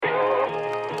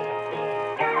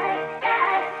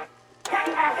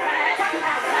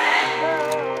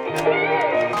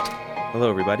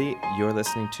everybody. You're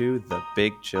listening to the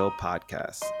Big Chill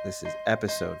Podcast. This is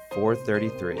episode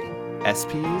 433,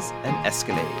 ESPYs and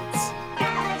Escalades.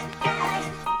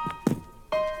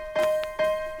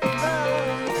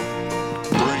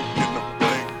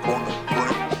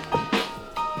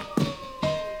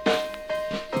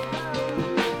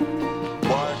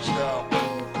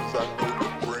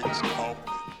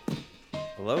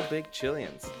 Hello, Big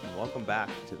Chillians, and welcome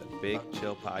back to the Big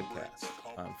Chill Podcast.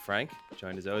 I'm Frank,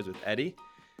 joined as always with Eddie.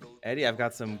 Eddie, I've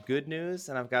got some good news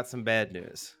and I've got some bad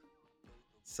news.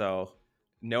 So,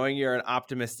 knowing you're an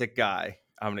optimistic guy,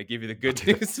 I'm going to give you the good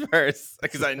news first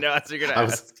because I know that's what you're going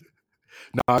to ask.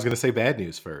 I was going to say bad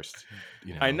news first.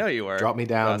 I know you were. Drop me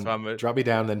down,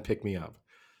 then pick me up.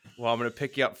 Well, I'm going to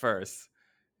pick you up first.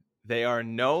 They are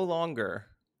no longer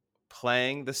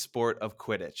playing the sport of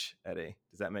Quidditch, Eddie.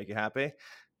 Does that make you happy?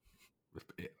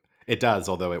 It does,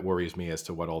 although it worries me as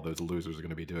to what all those losers are going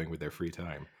to be doing with their free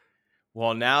time.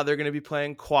 Well, now they're going to be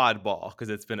playing quad ball because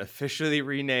it's been officially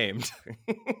renamed.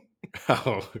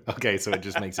 Oh, okay. So it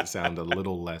just makes it sound a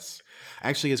little less.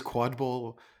 Actually, is quad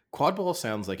ball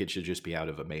sounds like it should just be out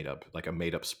of a made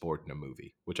up sport in a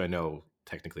movie, which I know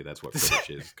technically that's what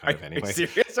Quidditch is kind of anyway. Are you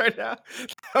serious right now?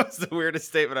 That was the weirdest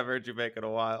statement I've heard you make in a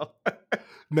while.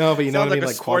 No, but you know what I mean?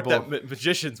 Like quad ball that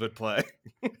magicians would play.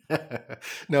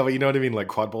 No, but you know what I mean? Like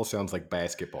quad ball sounds like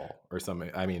basketball or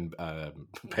something. I mean,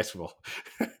 basketball.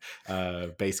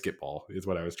 Basketball is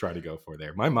what I was trying to go for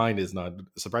there. My mind is not,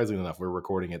 surprisingly enough, we're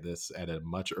recording this at a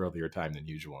much earlier time than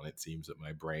usual, and it seems that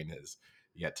my brain has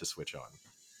yet to switch on.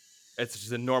 It's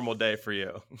just a normal day for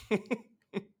you.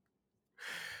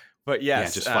 But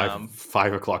yes, just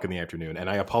 5 o'clock in the afternoon. And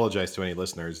I apologize to any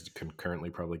listeners currently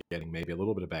probably getting maybe a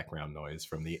little bit of background noise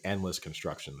from the endless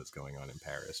construction that's going on in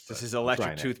Paris. This is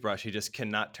electric toothbrush. He just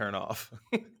cannot turn off.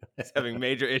 He's having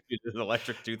major issues with an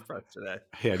electric toothbrush today.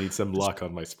 Hey, I need some luck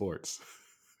on my sports.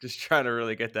 Just trying to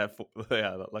really get that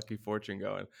lucky fortune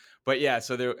going. But yeah,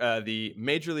 so the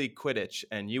Major League Quidditch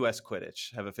and US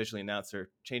Quidditch have officially announced they're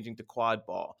changing to quad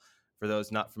ball. For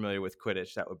those not familiar with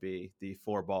Quidditch, that would be the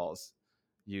 4 balls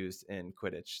used in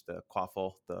Quidditch: the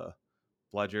quaffle, the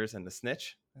bludgers, and the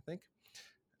snitch, I think.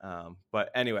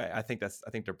 But anyway, I think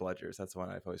they're bludgers. That's the one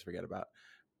I always forget about.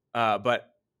 But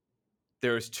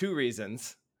there's 2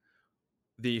 reasons.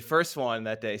 The first one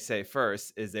that they say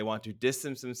first is they want to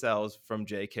distance themselves from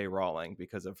J.K. Rowling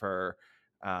because of her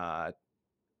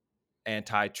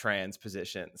anti-trans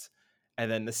positions.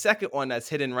 And then the second one that's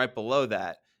hidden right below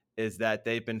that is that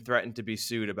they've been threatened to be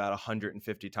sued about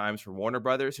 150 times for Warner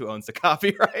Brothers, who owns the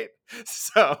copyright.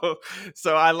 So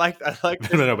I like this.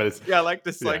 I like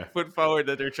this foot forward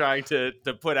that they're trying to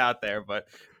put out there. But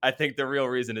I think the real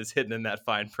reason is hidden in that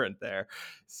fine print there.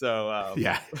 So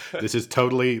this is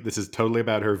totally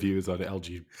about her views on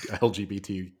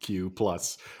LGBTQ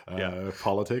plus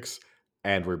politics,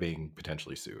 and we're being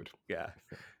potentially sued. Yeah,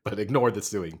 but ignore the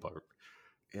suing part.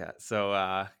 Yeah.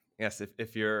 So. Yes,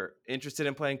 if you're interested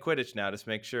in playing Quidditch now, just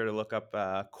make sure to look up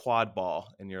quad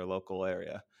ball in your local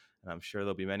area. And I'm sure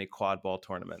there'll be many quad ball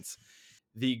tournaments.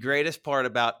 The greatest part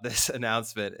about this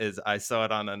announcement is I saw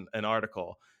it on an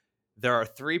article. There are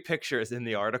 3 pictures in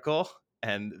the article,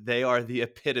 and they are the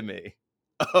epitome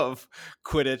of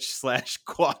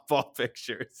Quidditch/quad ball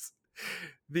pictures.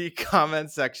 The comment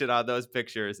section on those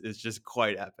pictures is just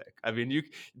quite epic. I mean,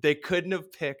 they couldn't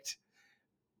have picked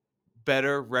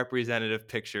better representative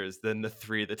pictures than the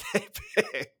 3 that they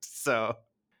picked. So,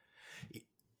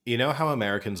 you know how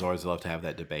Americans always love to have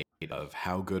that debate of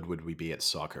how good would we be at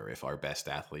soccer if our best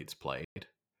athletes played?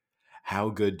 How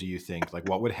good do you think, like,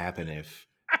 what would happen if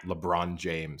LeBron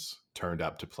James turned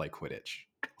up to play Quidditch?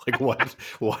 Like,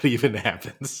 what even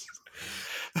happens?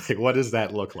 Like, what does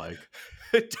that look like?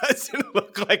 It doesn't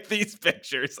look like these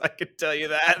pictures, I can tell you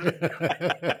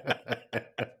that.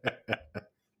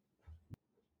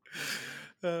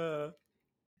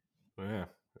 Yeah,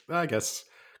 I guess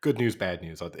good news, bad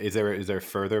news. Is there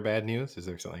further bad news? Is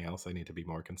there something else I need to be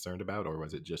more concerned about, or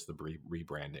was it just the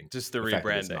rebranding? Just the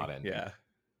rebranding. Yeah.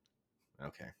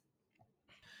 Okay.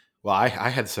 Well, I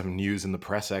had some news in the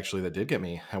press actually that did get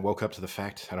me. I woke up to the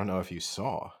fact. I don't know if you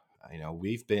saw.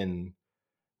 We've been,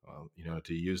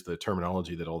 to use the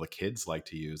terminology that all the kids like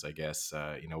to use, I guess.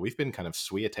 We've been kind of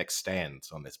Swiatek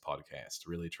stands on this podcast,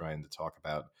 really trying to talk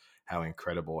about how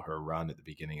incredible her run at the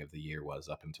beginning of the year was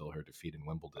up until her defeat in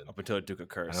Wimbledon. Up until it took a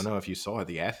curse. I don't know if you saw it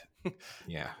I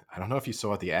don't know if you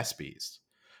saw it the ESPYs,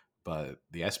 but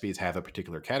the ESPYs have a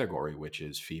particular category, which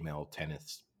is female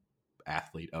tennis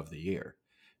athlete of the year.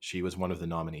 She was one of the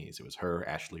nominees. It was her,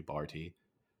 Ashley Barty,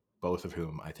 both of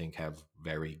whom I think have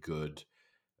very good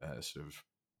sort of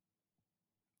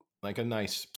like a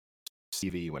nice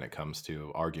CV when it comes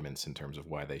to arguments in terms of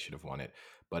why they should have won it.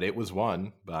 But it was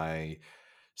won by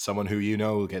someone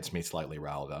who gets me slightly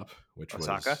riled up, which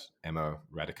Osaka? was Emma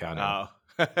Raducanu.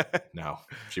 Oh. No,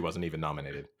 she wasn't even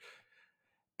nominated.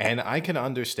 And I can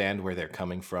understand where they're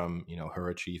coming from, her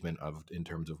achievement in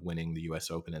terms of winning the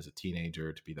US Open as a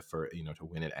teenager, to be the first, to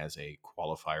win it as a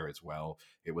qualifier as well.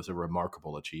 It was a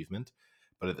remarkable achievement.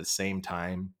 But at the same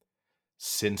time,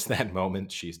 since that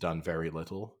moment, she's done very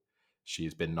little.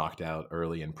 She's been knocked out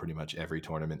early in pretty much every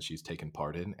tournament she's taken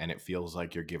part in, and it feels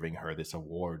like you're giving her this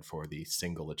award for the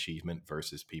single achievement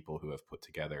versus people who have put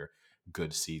together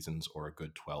good seasons or a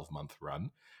good 12-month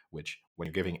run, which when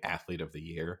you're giving Athlete of the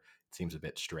Year, it seems a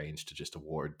bit strange to just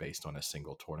award based on a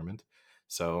single tournament.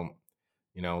 So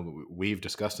we've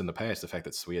discussed in the past the fact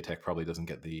that Swiatek probably doesn't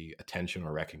get the attention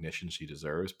or recognition she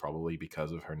deserves, probably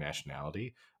because of her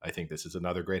nationality. I think this is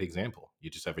another great example. You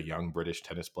just have a young British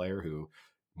tennis player who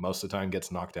most of the time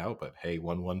gets knocked out, but hey,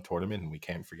 won one tournament and we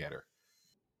can't forget her.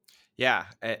 Yeah.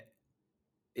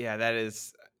 Yeah, that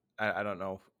is, I don't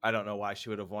know. I don't know why she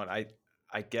would have won.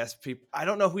 I guess people, I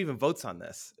don't know who even votes on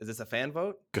this. Is this a fan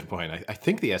vote? Good point. I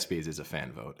think the ESPYs is a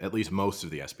fan vote. At least most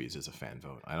of the ESPYs is a fan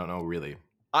vote. I don't know really.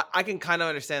 I can kind of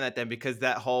understand that then, because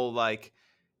that whole like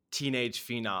teenage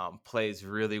phenom plays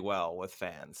really well with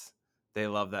fans. They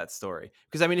love that story.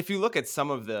 Because I mean, if you look at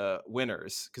some of the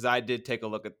winners, because I did take a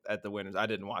look at the winners. I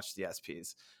didn't watch the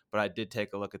ESPYs, but I did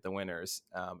take a look at the winners.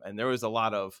 And there was a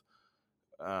lot of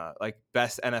like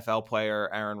best NFL player,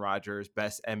 Aaron Rodgers,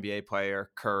 best NBA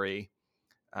player, Curry,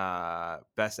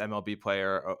 best MLB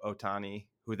player, Otani,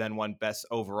 who then won best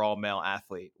overall male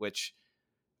athlete, which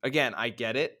again, I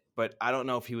get it, but I don't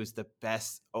know if he was the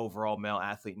best overall male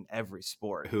athlete in every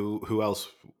sport. Who else?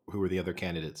 Who were the other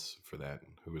candidates for that?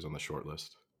 Who was on the short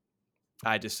list?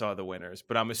 I just saw the winners,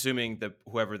 but I'm assuming that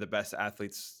whoever the best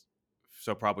athletes,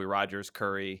 so probably Rodgers,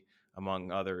 Curry,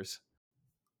 among others.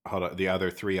 Hold on. The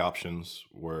other three options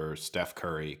were Steph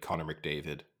Curry, Connor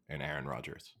McDavid, and Aaron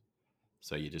Rodgers.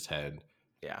 So you just had,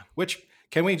 Yeah, which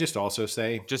can we just also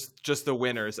say, just the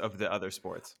winners of the other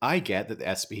sports. I get that the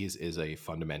ESPYs is a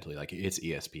fundamentally, like, it's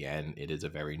ESPN. It is a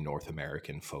very North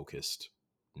American focused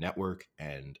network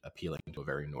and appealing to a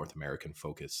very North American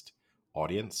focused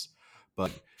audience.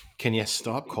 But can you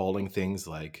stop calling things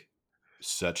like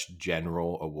such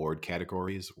general award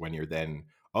categories when you're then,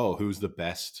 oh, who's the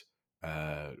best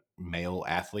male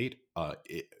athlete?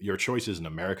 Your choice is an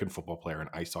American football player, an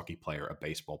ice hockey player, a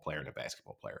baseball player, and a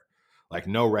basketball player. Like,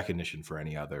 no recognition for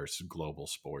any other global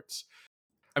sports.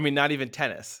 I mean, not even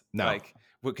tennis. No. Like,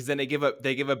 because then they give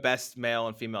a best male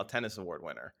and female tennis award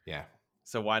winner. Yeah.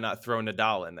 So why not throw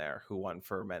Nadal in there, who won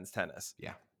for men's tennis?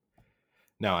 Yeah.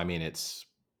 No, I mean,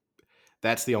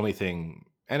 that's the only thing.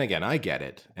 And again, I get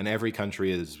it. And every country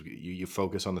is, you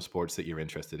focus on the sports that you're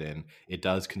interested in. It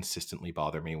does consistently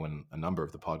bother me when a number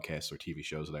of the podcasts or TV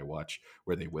shows that I watch,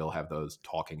 where they will have those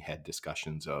talking head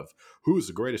discussions of who's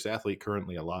the greatest athlete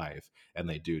currently alive. And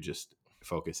they do just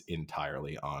focus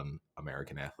entirely on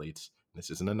American athletes. This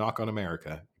isn't a knock on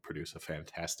America. You produce a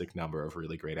fantastic number of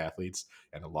really great athletes,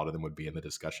 and a lot of them would be in the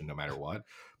discussion no matter what.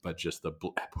 But just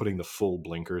putting the full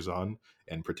blinkers on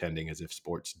and pretending as if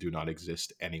sports do not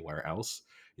exist anywhere else.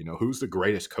 Who's the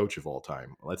greatest coach of all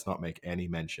time? Let's not make any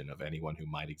mention of anyone who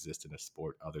might exist in a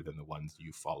sport other than the ones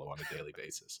you follow on a daily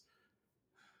basis.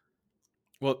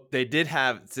 Well, they did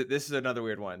have, so this is another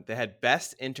weird one. They had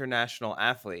best international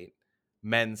athlete,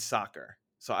 men's soccer.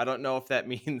 So I don't know if that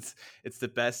means it's the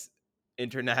best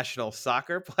international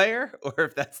soccer player or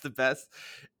if that's the best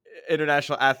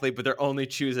international athlete, but they're only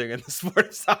choosing in the sport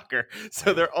of soccer.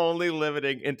 So they're only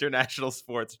limiting international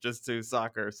sports just to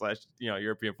soccer /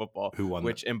 European football, Who won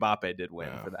which Mbappe did win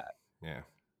for that. Yeah.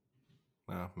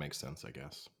 Well, makes sense, I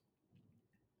guess.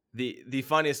 The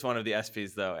funniest one of the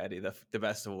ESPYs, though, Eddie, the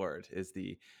best award is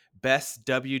the best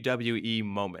WWE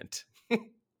moment,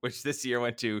 which this year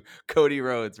went to Cody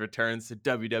Rhodes returns to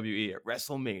WWE at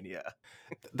WrestleMania.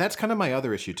 That's kind of my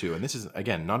other issue too. And this is,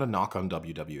 again, not a knock on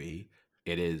WWE.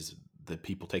 It is, the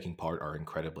people taking part are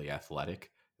incredibly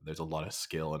athletic. There's a lot of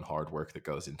skill and hard work that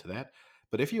goes into that.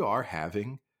 But if you are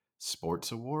having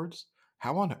sports awards,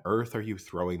 how on earth are you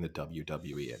throwing the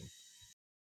WWE in?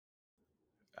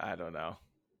 I don't know.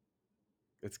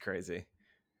 It's crazy.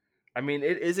 I mean,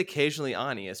 it is occasionally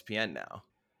on ESPN now.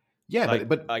 Yeah, like,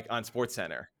 but like on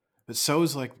SportsCenter. But so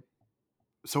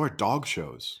are dog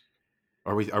shows.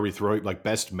 Are we throwing like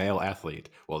best male athlete?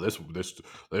 Well,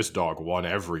 this dog won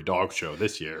every dog show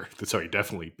this year, so he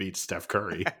definitely beats Steph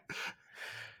Curry.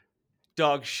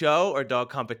 Dog show or dog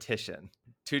competition?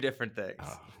 Two different things.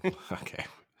 Okay.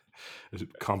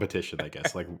 Competition, I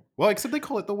guess. Except they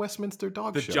call it the Westminster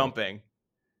Dog Show. The jumping.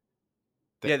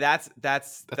 Yeah, that's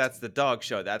that's the dog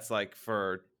show. That's like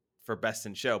for best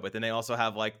in show. But then they also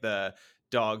have like the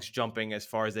dogs jumping as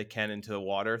far as they can into the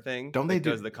water thing. don't they Like do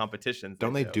those are the competitions they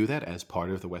don't they do. do that as part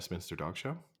of the Westminster Dog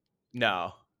Show?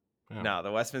 No, Oh. no,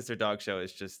 the Westminster Dog Show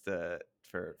is just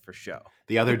for show.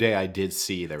 The other day I did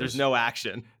see There's no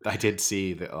action. I did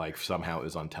see that like somehow it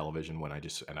was on television when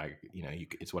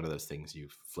it's one of those things you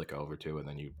flick over to and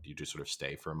then you just sort of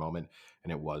stay for a moment,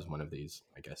 and it was one of these,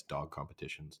 I guess, dog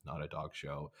competitions, not a dog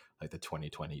show, like the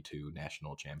 2022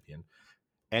 national champion.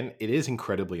 And it is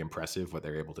incredibly impressive what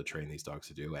they're able to train these dogs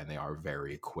to do, and they are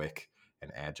very quick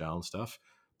and agile and stuff.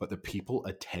 But the people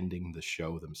attending the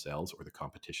show themselves or the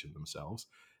competition themselves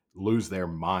lose their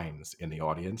minds in the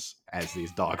audience as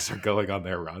these dogs are going on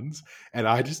their runs. And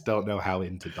I just don't know how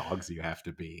into dogs you have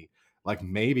to be. Like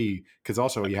maybe because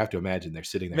also you have to imagine they're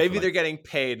sitting there for Maybe like, they're getting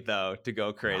paid though to go no,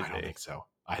 I don't crazy. think so.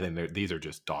 I think these are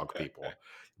just dog people,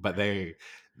 but they,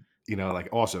 like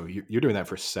also you're doing that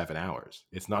for 7 hours.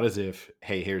 It's not as if,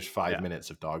 hey, here's 5 minutes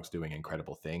of dogs doing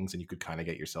incredible things and you could kind of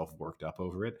get yourself worked up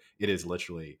over it. It is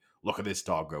literally, look at this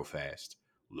dog go fast.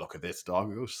 Look at this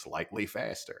dog go slightly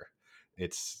faster.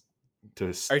 It's Are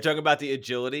just, you talking about the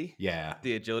agility? yeah,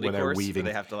 The agility when they're course where weaving,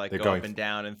 they have to like they're go up going, and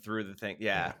down and through the thing.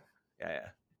 yeah, Yeah. Yeah, yeah.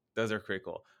 Those are pretty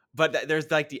cool. But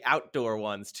there's like the outdoor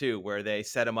ones too, where they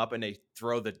set them up and they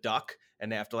throw the duck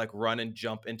and they have to like run and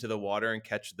jump into the water and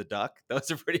catch the duck.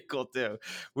 Those are pretty cool too.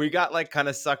 We got like kind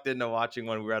of sucked into watching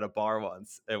when we were at a bar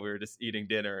once and we were just eating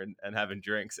dinner and having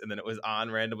drinks. And then it was on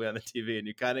randomly on the TV and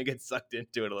you kind of get sucked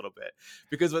into it a little bit.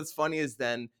 Because what's funny is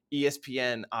then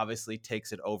ESPN obviously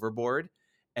takes it overboard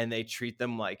and they treat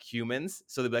them like humans.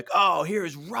 So they'll be like, oh,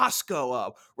 here's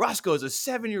Roscoe. Roscoe's a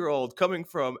 7-year-old coming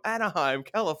from Anaheim,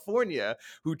 California,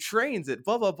 who trains at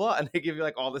blah, blah, blah. And they give you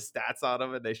like all the stats on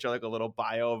him and they show like a little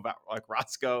bio about like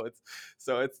Roscoe.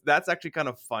 That's actually kind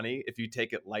of funny if you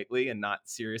take it lightly and not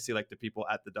seriously like the people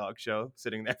at the dog show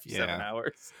sitting there for 7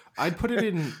 hours. I'd put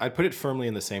it firmly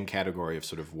in the same category of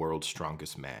sort of world's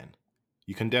strongest man.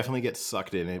 You can definitely get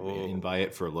sucked in by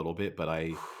it for a little bit, but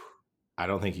I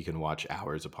don't think you can watch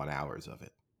hours upon hours of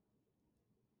it.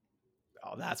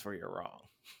 Oh, that's where you're wrong.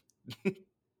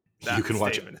 You can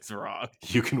watch It's wrong.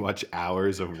 You can watch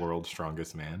hours of World's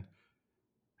Strongest Man.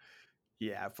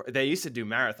 Yeah, they used to do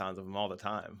marathons of them all the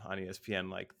time on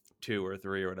ESPN, like 2 or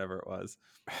 3 or whatever it was.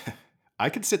 I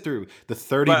could sit through the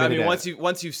 30 But I minute. mean,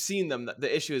 once you've seen them,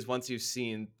 the issue is once you've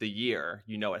seen the year,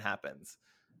 you know what happens.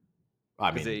 I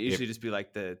mean, Because it usually just be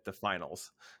like the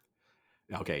finals.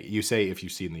 Okay, you say if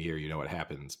you've seen the year, you know what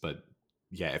happens, but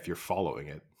yeah, if you're following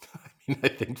it, I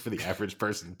think for the average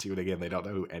person tuning in, they don't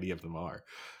know who any of them are.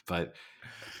 But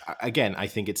again, I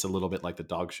think it's a little bit like the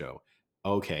dog show.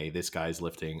 Okay, this guy's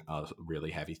lifting a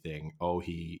really heavy thing. Oh,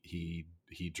 he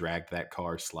dragged that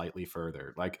car slightly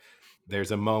further. Like,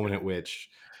 there's a moment at which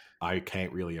I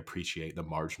can't really appreciate the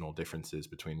marginal differences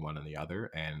between one and the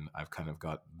other, and I've kind of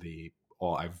got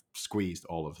I've squeezed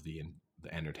all of the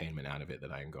entertainment out of it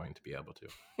that I am going to be able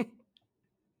to.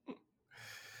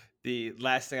 The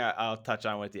last thing I'll touch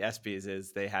on with the ESPYs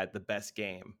is they had the best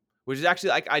game, which is actually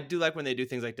like, I do like when they do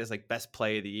things like this, like best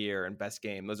play of the year and best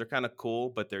game. Those are kind of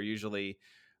cool, but they're usually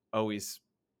always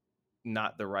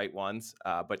not the right ones.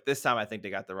 But this time I think they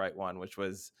got the right one, which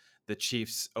was the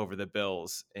Chiefs over the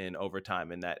Bills in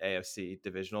overtime in that AFC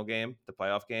divisional game, the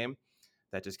playoff game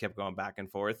that just kept going back and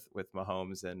forth with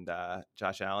Mahomes and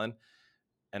Josh Allen.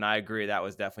 And I agree, that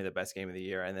was definitely the best game of the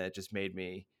year. And then it just made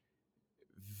me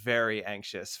very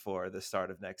anxious for the start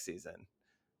of next season.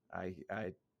 I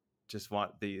just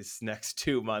want these next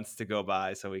 2 months to go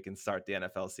by so we can start the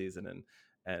NFL season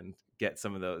and get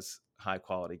some of those high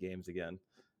quality games again.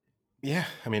 Yeah,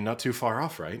 I mean, not too far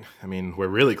off, right? I mean, we're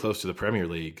really close to the Premier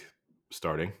League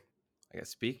starting. I guess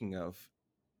speaking of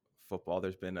football,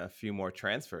 there's been a few more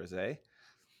transfers,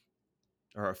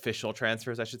 or official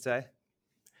transfers, I should say.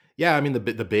 Yeah, I mean, the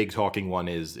big talking one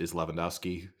is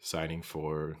Lewandowski signing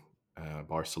for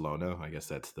Barcelona. I guess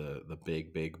that's the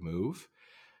big move,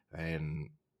 and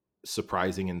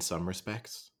surprising in some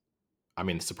respects. I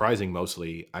mean, surprising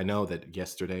mostly. I know that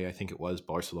yesterday, I think it was,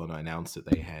 Barcelona announced that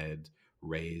they had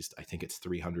raised, I think it's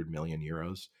 300 million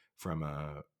euros from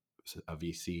a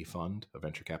VC fund, a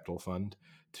venture capital fund,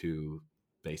 to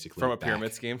basically From a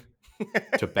pyramid scheme.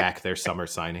 to back their summer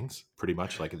signings. Pretty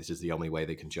much, like, this is the only way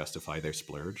they can justify their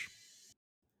splurge.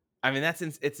 I mean,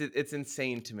 it's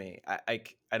insane to me.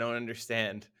 I don't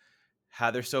understand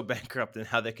how they're so bankrupt and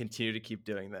how they continue to keep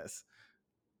doing this.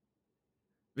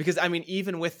 Because I mean,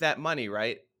 even with that money,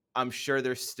 right? I'm sure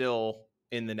they're still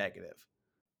in the negative.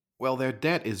 Well, their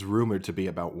debt is rumored to be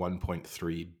about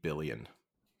 1.3 billion.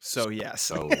 So yes.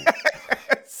 So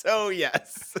So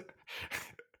yes.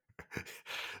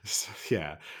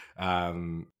 Yeah.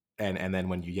 And then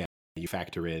when you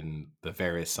factor in the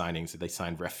various signings that they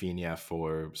signed Rafinha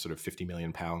for sort of 50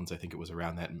 million pounds, I think it was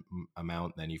around that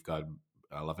amount. Then you've got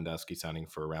Lewandowski signing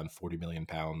for around 40 million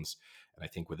pounds, and I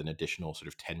think with an additional sort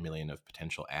of 10 million of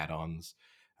potential add-ons.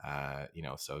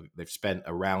 So they've spent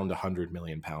around 100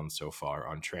 million pounds so far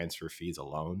on transfer fees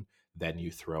alone. Then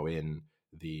you throw in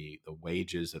the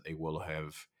wages that they will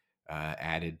have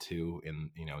added to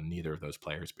in neither of those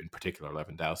players, in particular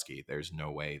Lewandowski. There's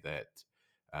no way that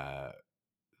uh,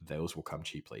 those will come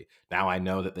cheaply. Now I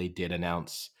know that they did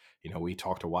announce. We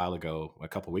talked a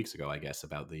couple weeks ago, I guess,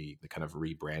 about the kind of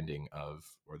rebranding of,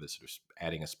 or the sort of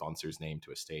adding a sponsor's name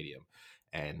to a stadium,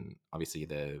 and obviously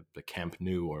the Camp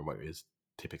Nou, or what is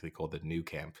typically called the New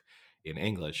Camp in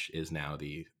English, is now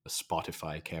the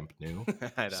Spotify Camp Nou.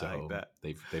 I don't like So that.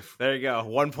 they've There you go.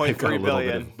 they've got a 1.3 little bit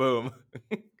billion. of Boom.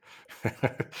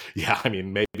 yeah, I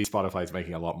mean, maybe Spotify's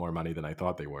making a lot more money than I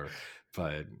thought they were,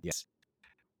 but yes,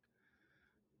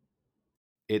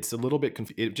 it's a little bit.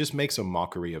 It just makes a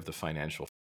mockery of the financial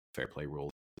fair play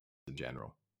rules in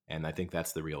general, and I think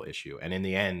that's the real issue. And in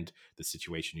the end, the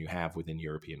situation you have within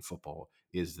European football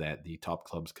is that the top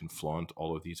clubs can flaunt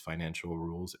all of these financial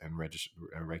rules and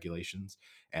regulations,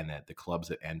 and that the clubs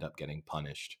that end up getting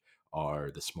punished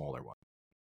are the smaller ones.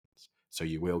 So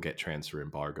you will get transfer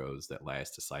embargoes that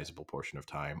last a sizable portion of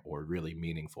time, or really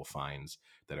meaningful fines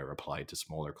that are applied to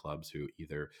smaller clubs who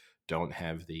either don't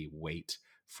have the weight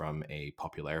from a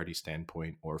popularity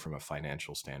standpoint or from a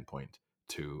financial standpoint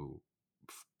to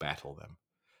battle them.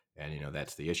 And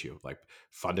that's the issue. Like,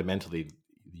 fundamentally,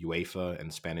 UEFA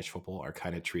and Spanish football are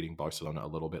kind of treating Barcelona a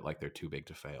little bit like they're too big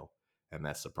to fail, and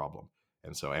that's the problem.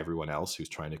 And so everyone else who's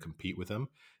trying to compete with them,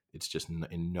 it's just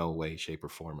in no way, shape, or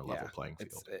form a level Yeah, playing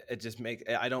field. it just makes,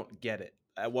 I don't get it.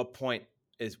 At what point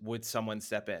would someone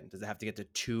step in? Does it have to get to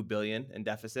 2 billion in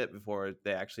deficit before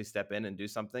they actually step in and do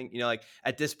something? Like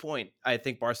at this point, I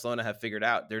think Barcelona have figured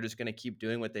out they're just going to keep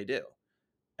doing what they do,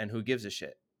 and who gives a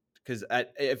shit? Because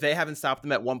if they haven't stopped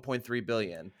them at 1.3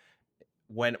 billion,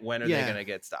 when are they Yeah, going to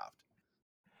get stopped?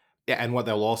 yeah, and what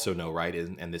they'll also know, right, is,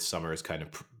 and this summer has kind of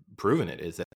proven it,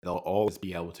 is that they'll always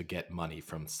be able to get money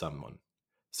from someone.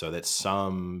 So that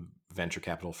some venture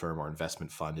capital firm or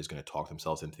investment fund is going to talk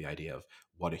themselves into the idea of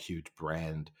what a huge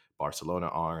brand Barcelona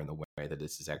are, and the way that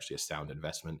this is actually a sound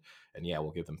investment. And yeah,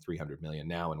 we'll give them 300 million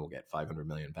now, and we'll get 500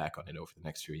 million back on it over the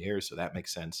next few years. So that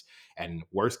makes sense. And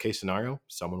worst case scenario,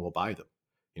 someone will buy them.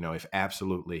 If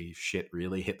absolutely shit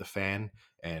really hit the fan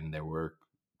and there were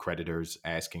creditors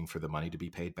asking for the money to be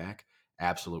paid back,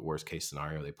 absolute worst case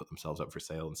scenario, they put themselves up for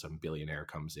sale and some billionaire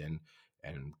comes in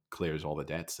and clears all the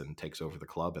debts and takes over the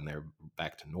club, and they're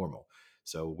back to normal.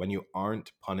 So when you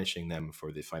aren't punishing them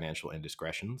for the financial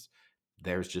indiscretions,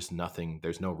 there's just nothing,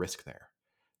 there's no risk there.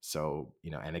 So,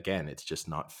 and again, it's just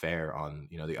not fair on,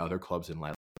 the other clubs in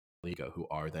La Liga who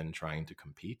are then trying to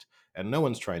compete. And no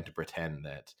one's trying to pretend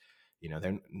that,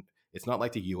 they're, it's not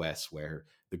like the US where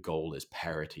the goal is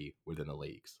parity within the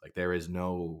leagues. Like, there is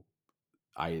no,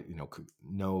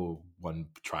 no one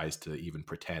tries to even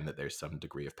pretend that there's some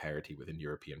degree of parity within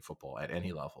European football at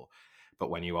any level. But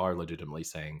when you are legitimately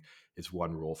saying it's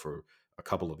one rule for a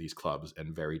couple of these clubs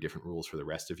and very different rules for the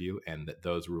rest of you, and that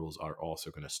those rules are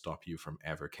also going to stop you from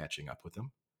ever catching up with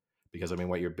them, because I mean,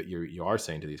 what you are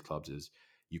saying to these clubs is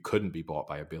you couldn't be bought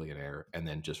by a billionaire and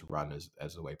then just run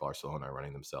as the way Barcelona are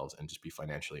running themselves and just be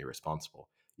financially irresponsible.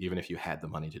 Even if you had the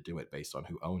money to do it based on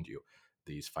who owned you,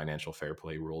 these financial fair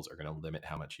play rules are going to limit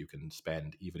how much you can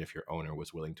spend, even if your owner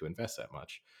was willing to invest that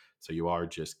much. So you are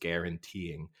just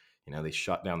guaranteeing, they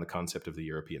shut down the concept of the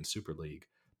European Super League.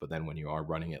 But then when you are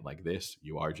running it like this,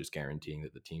 you are just guaranteeing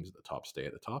that the teams at the top stay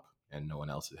at the top and no one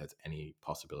else has any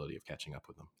possibility of catching up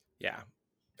with them. Yeah,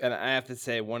 and I have to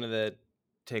say, one of the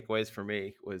takeaways for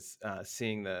me was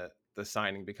seeing the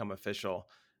signing become official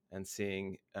and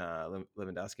seeing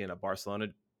Lewandowski in a Barcelona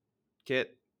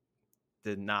kit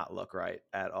did not look right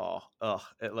at all. Ugh,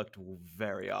 it looked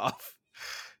very off.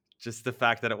 Just the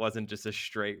fact that it wasn't just a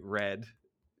straight red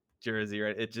jersey,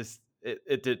 right?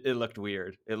 It looked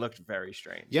weird. It looked very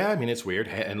strange. Yeah, I mean, it's weird,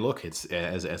 and look, it's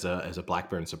as a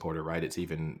Blackburn supporter, right? It's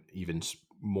even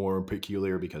more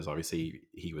peculiar because obviously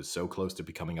he was so close to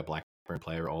becoming a Blackburn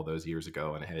player all those years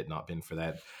ago, and had it not been for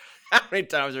that, How many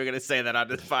times are we going to say that on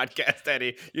this podcast,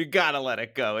 Eddie? You got to let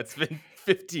it go. It's been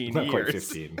 15 not quite years.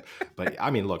 15, but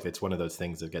I mean, look, it's one of those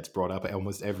things that gets brought up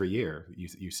almost every year.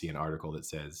 You see an article that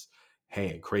says,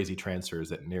 "Hey, crazy transfers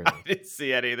that nearly." I didn't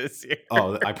see any this year.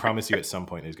 Oh, I promise you, at some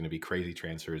point there's going to be crazy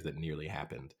transfers that nearly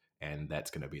happened, and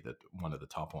that's going to be the one of the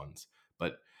top ones.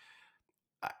 But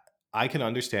I, I can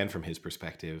understand from his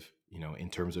perspective, in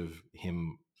terms of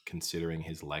him considering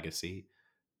his legacy,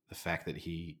 the fact that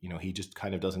he just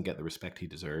kind of doesn't get the respect he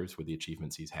deserves with the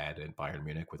achievements he's had at Bayern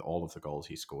Munich, with all of the goals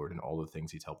he scored and all of the things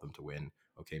he's helped them to win.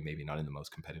 Okay, maybe not in the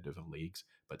most competitive of leagues,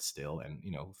 but still, and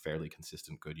fairly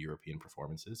consistent, good European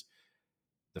performances.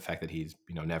 The fact that he's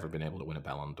never been able to win a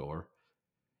Ballon d'Or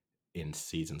in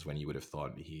seasons when you would have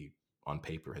thought he, on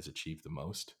paper, has achieved the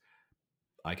most.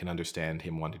 I can understand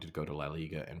him wanting to go to La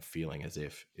Liga and feeling as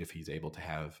if he's able to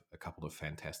have a couple of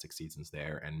fantastic seasons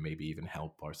there and maybe even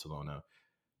help Barcelona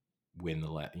win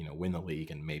the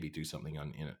league and maybe do something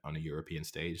on a European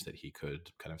stage, that he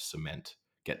could kind of cement,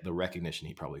 get the recognition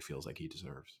he probably feels like he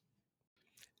deserves.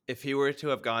 If he were to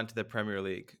have gone to the Premier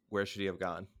League, where should he have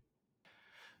gone?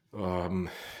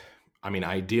 I mean,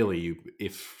 ideally,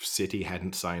 if City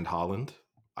hadn't signed Haaland,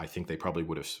 I think they probably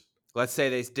would have. Let's say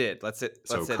they did. Let's say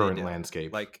they current did.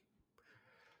 landscape, Like,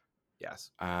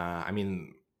 yes. I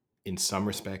mean, in some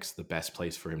respects, the best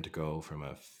place for him to go from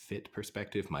a fit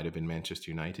perspective might have been Manchester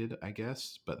United, I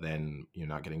guess. But then you're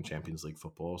not getting Champions League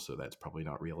football, so that's probably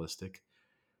not realistic.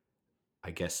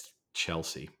 I guess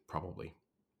Chelsea, probably.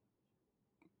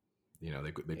 They've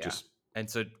Yeah. just. And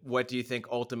so, what do you think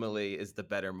ultimately is the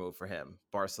better move for him,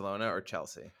 Barcelona or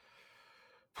Chelsea?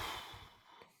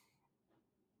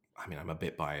 I mean, I'm a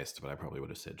bit biased, but I probably would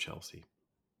have said Chelsea.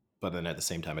 But then at the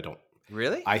same time, I don't.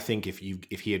 Really? I think if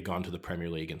he had gone to the Premier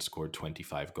League and scored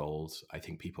 25 goals, I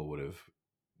think people would have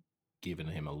given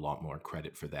him a lot more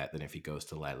credit for that than if he goes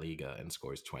to La Liga and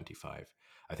scores 25.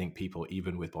 I think people,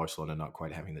 even with Barcelona not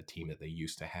quite having the team that they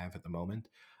used to have at the moment,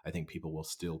 I think people will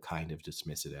still kind of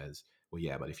dismiss it as, well,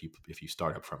 yeah, but if you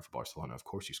start up front for Barcelona, of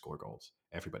course you score goals.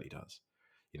 Everybody does.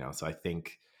 So I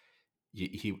think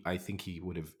he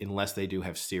would have, unless they do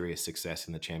have serious success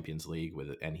in the Champions League with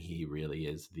it, and he really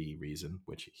is the reason,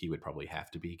 which he would probably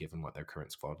have to be given what their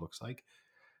current squad looks like.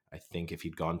 I think if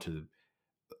he'd gone to,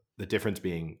 the difference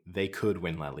being they could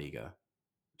win La Liga,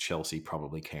 Chelsea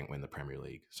probably can't win the Premier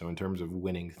League. So in terms of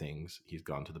winning things, he's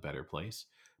gone to the better place.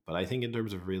 But I think in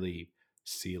terms of really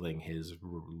sealing his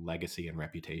legacy and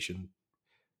reputation,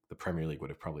 the Premier League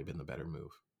would have probably been the better move.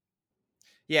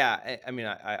 Yeah, I mean,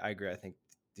 I agree. I think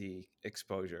the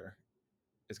exposure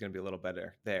is going to be a little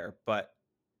better there. But,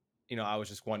 I was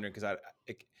just wondering because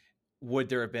would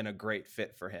there have been a great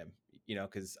fit for him?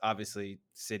 Because obviously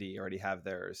City already have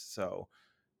theirs. So,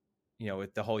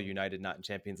 with the whole United not in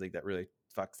Champions League, that really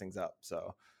fucks things up.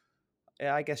 So,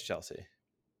 yeah, I guess Chelsea.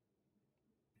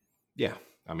 Yeah,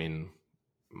 I mean,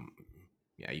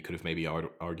 yeah, you could have maybe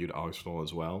argued Arsenal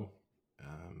as well.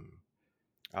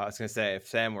 I was going to say, if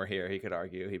Sam were here, he could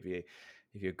argue he'd be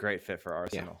a great fit for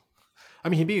Arsenal. Yeah. I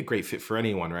mean, he'd be a great fit for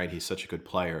anyone, right? He's such a good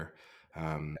player.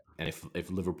 And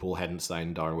if Liverpool hadn't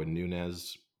signed Darwin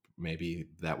Núñez, maybe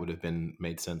that would have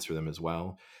made sense for them as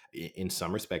well. In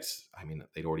some respects, I mean,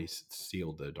 they'd already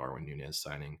sealed the Darwin Núñez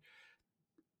signing,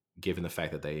 given the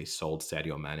fact that they sold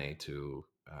Sadio Mane to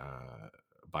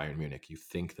Bayern Munich. You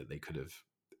think that they could have,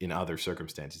 in other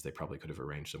circumstances, they probably could have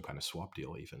arranged some kind of swap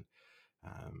deal even.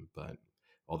 But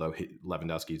although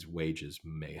Lewandowski's wages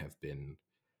may have been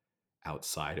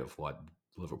outside of what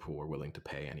Liverpool were willing to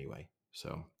pay anyway.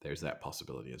 So there's that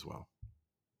possibility as well.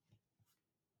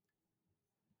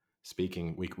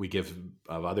 Speaking, we give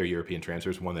of other European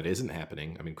transfers, one that isn't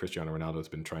happening. I mean, Cristiano Ronaldo's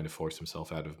been trying to force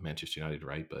himself out of Manchester United,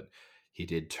 right? But he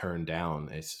did turn down,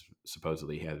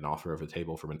 supposedly he had an offer of a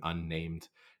table from an unnamed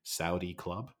Saudi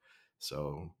club.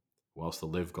 So whilst the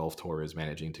Live Golf Tour is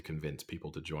managing to convince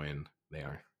people to join, they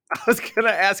are. I was going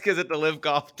to ask, is it the Live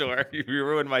Golf Tour? You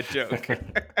ruined my joke.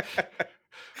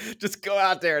 Just go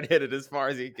out there and hit it as far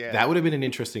as you can. That would have been an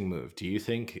interesting move. Do you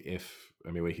think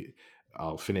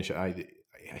I'll finish.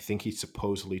 I think he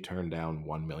supposedly turned down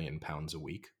 £1 million a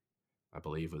week, I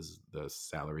believe was the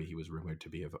salary he was rumored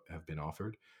to have been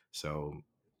offered. So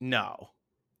no.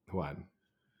 What?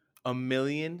 $1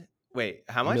 million? Wait,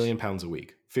 how much? £1 million a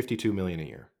week, 52 million a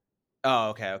year. Oh,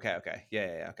 okay.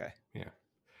 Yeah, okay. Yeah.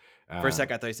 For a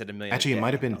second, I thought you said $1 million. Actually, it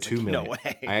might have been 2 million. No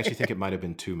way. I actually think it might have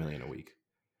been 2 million a week,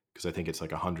 because I think it's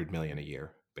like 100 million a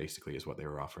year, basically, is what they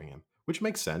were offering him, which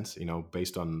makes sense,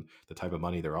 based on the type of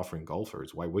money they're offering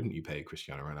golfers. Why wouldn't you pay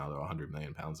Cristiano Ronaldo 100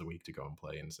 million pounds a week to go and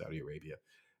play in Saudi Arabia?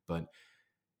 But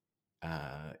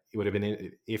it would have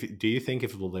been, do you think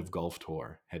if the Live Golf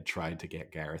Tour had tried to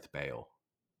get Gareth Bale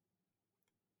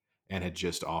and had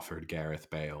just offered Gareth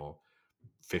Bale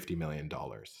 $50 million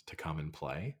to come and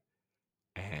play,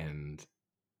 and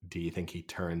do you think he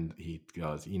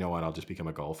goes, you know what, I'll just become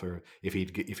a golfer?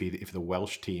 If the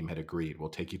Welsh team had agreed, we'll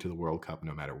take you to the World Cup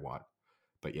no matter what,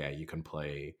 but yeah, you can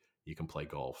play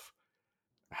golf.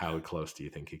 How close do you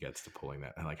think he gets to pulling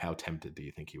that? And like, how tempted do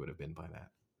you think he would have been by that?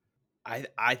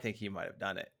 I think he might have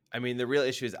done it. I mean, the real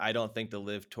issue is I don't think the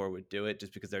Live Tour would do it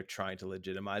just because they're trying to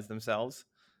legitimize themselves.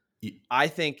 Y- I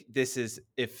think this is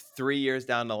if 3 years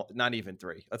down the, not even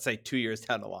 3, let's say 2 years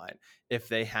down the line, if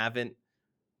they haven't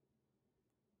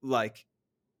like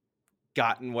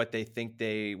gotten what they think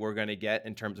they were going to get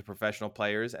in terms of professional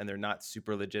players and they're not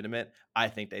super legitimate, I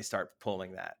think they start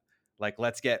pulling that. Like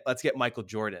let's get Michael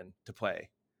Jordan to play.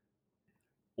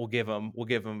 We'll give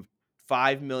him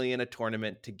 5 million a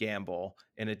tournament to gamble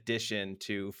in addition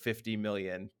to 50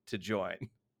 million to join.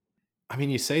 I mean,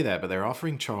 you say that, but they're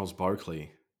offering Charles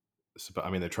Barkley. I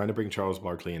mean, they're trying to bring Charles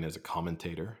Barkley in as a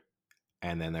commentator,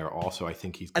 and then they're also, I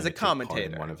think he's As going a to take part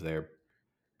in one commentator. of their.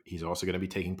 He's also going to be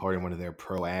taking part in one of their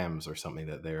pro-ams or something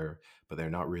but they're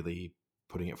not really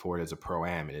putting it forward as a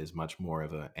pro-am. It is much more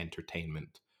of an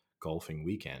entertainment golfing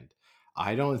weekend.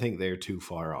 I don't think they're too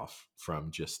far off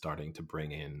from just starting to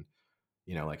bring in,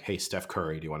 like, hey, Steph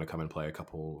Curry, do you want to come and play a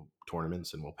couple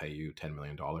tournaments and we'll pay you $10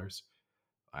 million?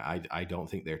 I don't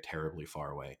think they're terribly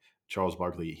far away. Charles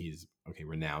Barkley, he's okay,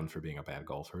 renowned for being a bad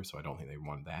golfer, so I don't think they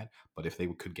want that. But if they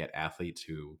could get athletes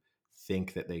who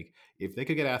think that if they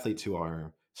could get athletes who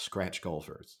are scratch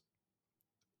golfers,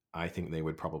 I think they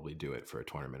would probably do it for a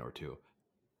tournament or two.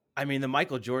 I mean, the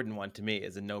Michael Jordan one to me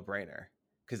is a no-brainer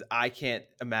because I can't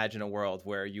imagine a world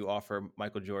where you offer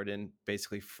Michael Jordan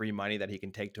basically free money that he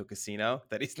can take to a casino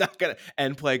that he's not gonna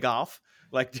and play golf.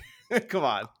 Like, come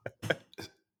on.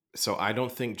 So I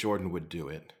don't think Jordan would do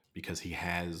it because he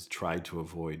has tried to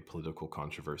avoid political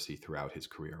controversy throughout his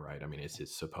career, right? I mean, it's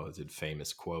his supposed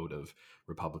famous quote of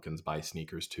Republicans buy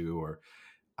sneakers too, or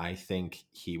I think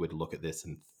he would look at this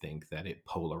and think that it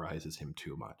polarizes him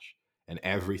too much. And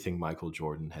everything Michael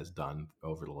Jordan has done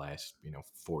over the last,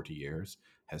 40 years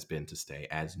has been to stay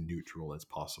as neutral as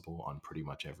possible on pretty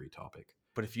much every topic.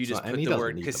 But if you So, just and put he the doesn't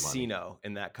word need the money. casino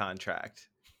in that contract,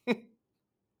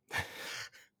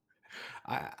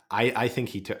 I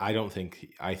think I don't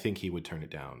think I think he would turn it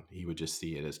down. He would just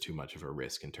see it as too much of a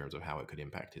risk in terms of how it could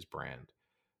impact his brand.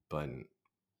 But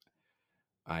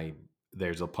I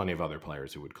there's plenty of other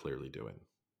players who would clearly do it.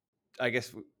 I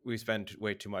guess we spend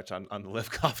way too much on the Live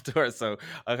Golf Tour. So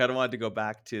I kind of wanted to go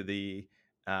back to the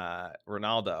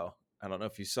Ronaldo. I don't know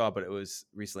if you saw, but it was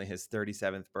recently his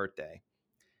 37th birthday.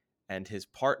 And his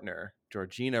partner,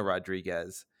 Georgina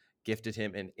Rodriguez, gifted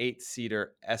him an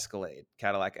 8-seater Escalade,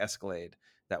 Cadillac Escalade,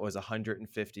 that was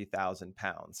 150,000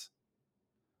 pounds.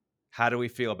 How do we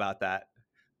feel about that?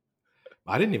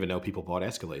 I didn't even know people bought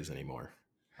Escalades anymore.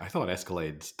 I thought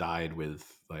Escalades died with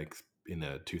like in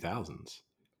the 2000s.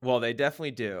 Well, they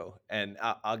definitely do. And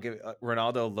I'll give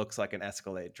Ronaldo looks like an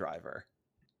Escalade driver.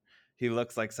 He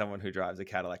looks like someone who drives a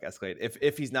Cadillac Escalade.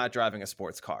 If he's not driving a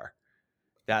sports car,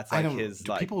 that's I like don't. his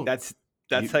Do like people? Do that's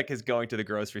you? like his going to the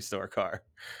grocery store car.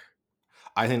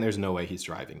 I think there's no way he's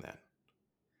driving that.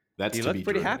 That's He to looked be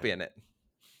pretty driven happy in. in it.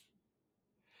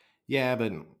 Yeah,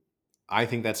 but I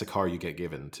think that's a car you get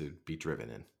given to be driven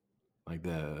in. Like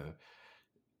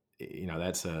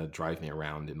that's a drive me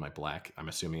around in my black. I'm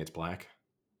assuming it's black.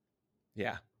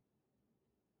 Yeah.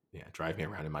 Yeah, drive me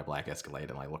around in my black Escalade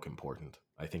and I look important.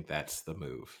 I think that's the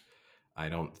move. I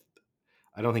don't.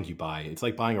 I don't think you buy. It's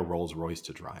like buying a Rolls Royce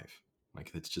to drive.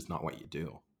 Like it's just not what you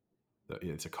do.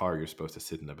 It's a car you're supposed to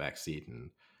sit in the back seat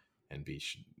and be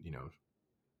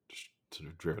sort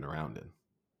of driven around in.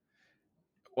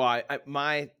 Well,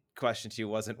 my question to you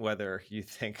wasn't whether you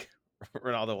think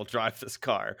Ronaldo will drive this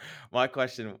car. My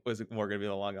question was more going to be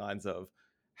along the lines of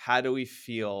how do we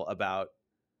feel about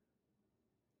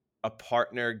a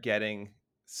partner getting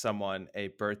someone a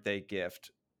birthday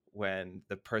gift when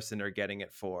the person they're getting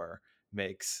it for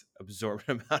makes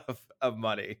absorbent amount of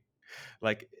money?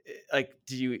 Like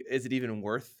is it even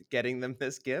worth getting them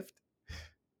this gift?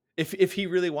 If he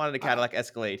really wanted a Uh, Cadillac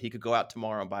Escalade, he could go out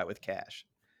tomorrow and buy it with cash.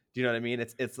 Do you know what I mean?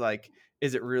 It's like,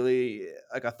 is it really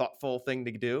like a thoughtful thing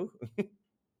to do?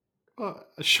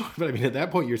 sure, but I mean, at that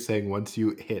point, you're saying once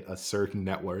you hit a certain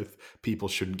net worth, people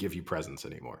shouldn't give you presents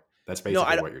anymore. That's No,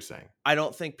 basically what you're saying. I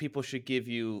don't think people should give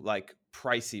you like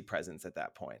pricey presents at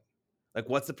that point. Like,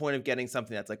 what's the point of getting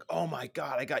something that's like, oh my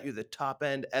god, I got you the top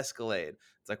end Escalade?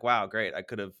 It's like, wow, great. I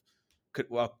can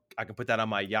put that on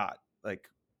my yacht. Like,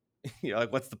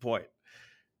 like what's the point?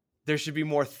 There should be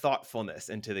more thoughtfulness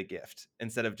into the gift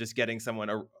instead of just getting someone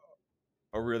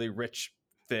a really rich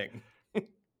thing.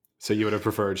 So you would have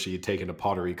preferred she had taken a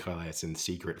pottery class in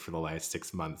secret for the last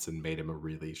 6 months and made him a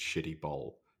really shitty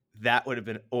bowl. That would have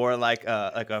been, or like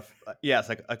a yes,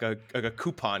 like a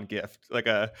coupon gift, like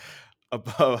a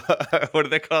what do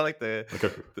they call it? Like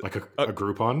Like a the like a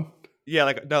Groupon. yeah,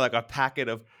 like no, like a packet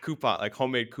of coupon, like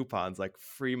homemade coupons, like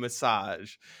free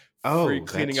massage, free Oh,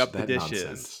 cleaning that's up the that dishes.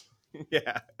 nonsense.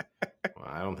 Yeah.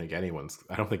 I don't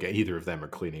think either of them are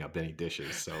cleaning up any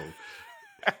dishes. So,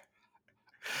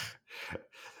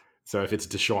 so if it's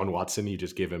Deshaun Watson, you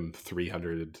just give him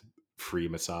 300 free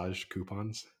massage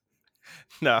coupons.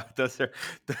 No, those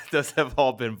have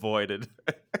all been voided.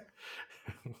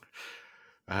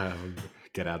 um,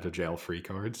 get out of jail free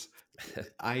cards.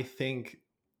 I think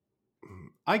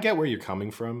I get where you're coming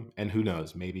from, and who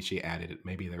knows? Maybe she added it.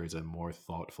 Maybe there is a more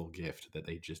thoughtful gift that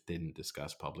they just didn't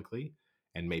discuss publicly,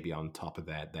 and maybe on top of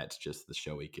that, that's just the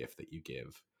showy gift that you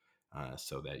give,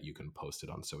 so that you can post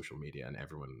it on social media and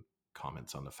everyone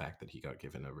comments on the fact that he got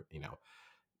given a.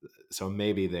 So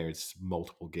maybe there's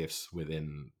multiple gifts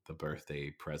within the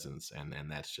birthday presents, and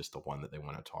that's just the one that they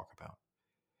want to talk about.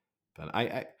 But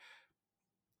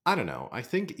I don't know. I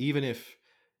think even if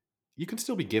you can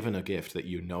still be given a gift that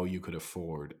you know you could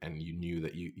afford and you knew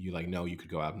that you like know you could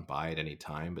go out and buy at any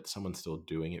time, but someone still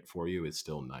doing it for you is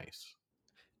still nice.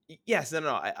 Yes, no,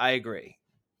 I agree.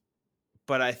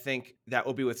 But I think that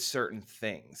will be with certain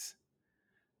things.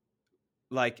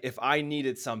 Like if I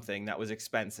needed something that was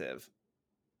expensive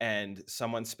and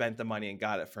someone spent the money and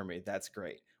got it for me, that's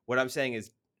great. What I'm saying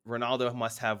is Ronaldo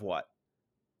must have what,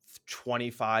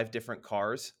 25 different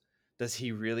cars? Does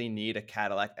he really need a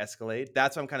Cadillac Escalade?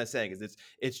 That's what I'm kind of saying is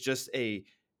it's just a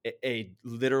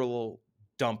literal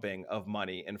dumping of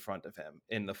money in front of him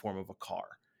in the form of a car.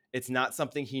 It's not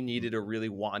something he needed or really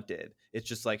wanted. It's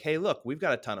just like, hey, look, we've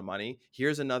got a ton of money.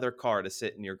 Here's another car to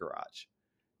sit in your garage.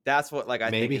 That's what like I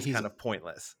think Maybe is he's kind of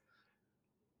pointless.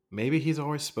 maybe he's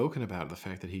always spoken about the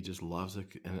fact that he just loves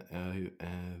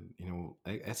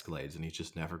Escalades, and he's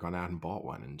just never gone out and bought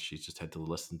one, and she's just had to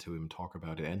listen to him talk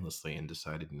about it endlessly and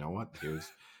decided, you know what, here's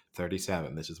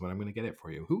 37. This is when I'm going to get it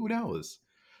for you. Who knows?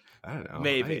 I don't know.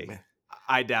 Maybe.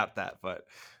 I doubt that, but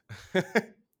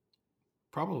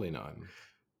Probably not.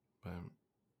 But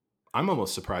I'm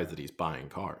almost surprised that he's buying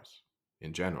cars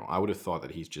in general. I would have thought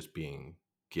that he's just being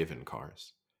given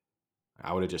cars.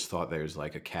 I would have just thought there's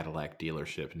like a Cadillac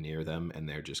dealership near them, and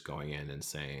they're just going in and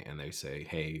they say,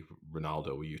 "Hey,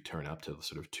 Ronaldo, will you turn up to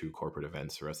sort of 2 corporate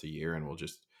events the rest of the year, and we'll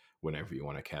just whenever you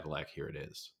want a Cadillac, here it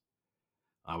is."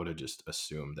 I would have just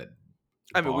assumed that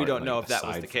I mean, we don't like know if that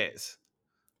was the aside from case.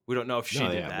 We don't know if she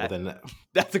no, did yeah, well that. then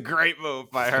That's a great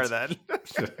move by her then.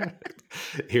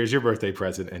 here's your birthday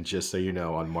present, and just so you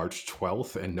know, on March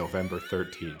 12th and November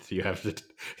 13th, you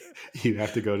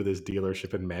have to go to this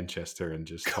dealership in Manchester and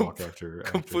just talk after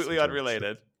Completely some drinks.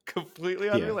 unrelated. Completely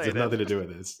Yeah, it has unrelated. nothing to do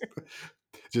with this.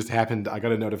 Just happened. I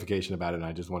got a notification about it, and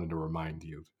I just wanted to remind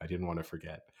you. I didn't want to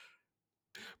forget.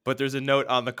 But there's a note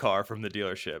on the car from the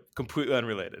dealership. Completely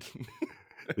unrelated.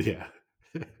 Yeah.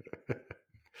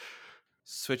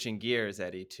 Switching gears,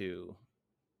 Eddie, to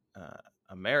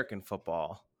American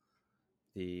football.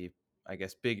 The, I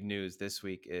guess, big news this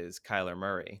week is Kyler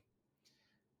Murray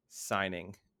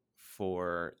signing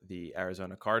for the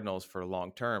Arizona Cardinals for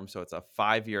long term. So it's a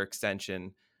 5-year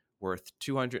extension worth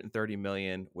 $230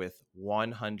 million with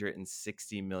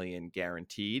 $160 million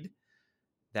guaranteed.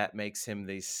 That makes him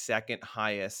the second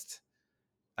highest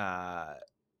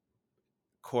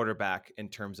quarterback in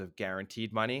terms of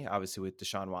guaranteed money. Obviously, with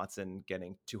Deshaun Watson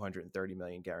getting $230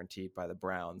 million guaranteed by the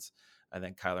Browns, and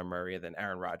then Kyler Murray, and then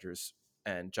Aaron Rodgers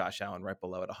and Josh Allen right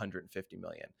below at $150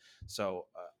 million. So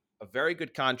a very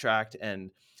good contract.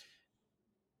 And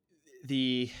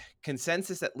the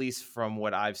consensus, at least from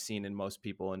what I've seen in most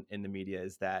people in the media,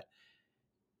 is that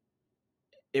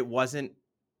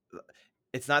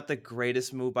it's not the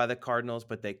greatest move by the Cardinals,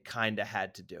 but they kind of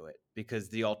had to do it because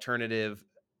the alternative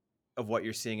of what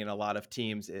you're seeing in a lot of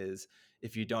teams is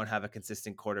if you don't have a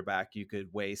consistent quarterback, you could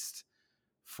waste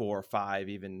 4 or 5,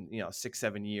 even 6,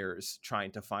 7 years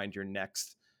trying to find your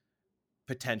next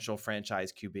potential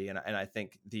franchise QB. And I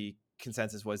think the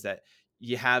consensus was that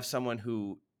you have someone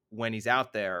who, when he's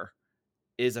out there,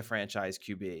 is a franchise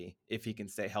QB if he can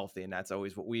stay healthy. And that's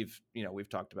always what we've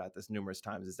talked about this numerous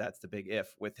times, is that's the big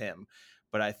if with him.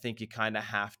 But I think you kind of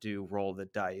have to roll the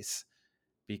dice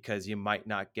because you might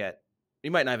not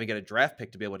even get a draft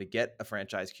pick to be able to get a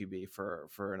franchise QB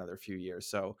for another few years.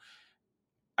 So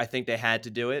I think they had to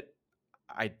do it.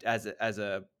 As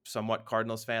a somewhat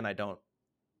Cardinals fan, I don't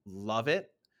love it,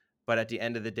 but at the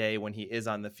end of the day, when he is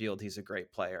on the field, he's a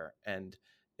great player. And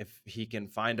if he can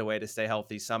find a way to stay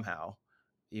healthy somehow,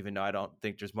 even though I don't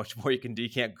think there's much more you can do, you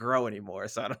can't grow anymore.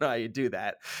 So I don't know how you do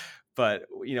that. But,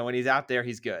 when he's out there,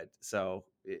 he's good. So,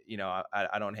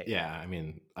 I don't hate it. Yeah, I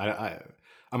mean, I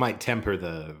might temper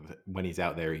the when he's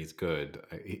out there, he's good.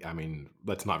 I mean,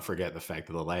 let's not forget the fact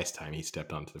that the last time he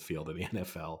stepped onto the field in the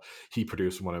NFL, he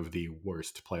produced one of the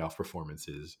worst playoff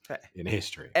performances in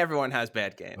history. Everyone has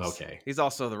bad games. Okay. He's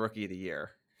also the rookie of the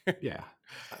year. Yeah.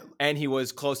 And he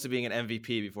was close to being an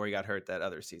MVP before he got hurt that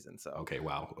other season. So Okay,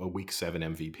 wow, a Week 7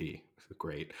 MVP,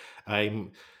 great.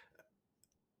 I'm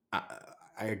I,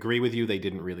 I agree with you. They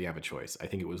didn't really have a choice. I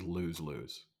think it was lose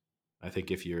lose. I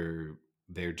think if you're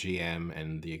their GM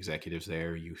and the executives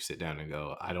there, you sit down and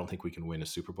go, I don't think we can win a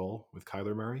Super Bowl with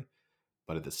Kyler Murray,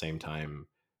 but at the same time,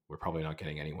 we're probably not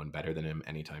getting anyone better than him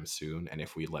anytime soon. And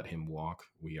if we let him walk,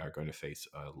 we are going to face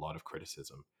a lot of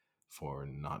criticism for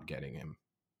not getting him.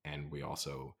 And we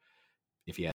also,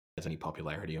 if he has any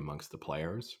popularity amongst the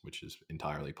players, which is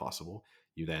entirely possible,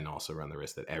 you then also run the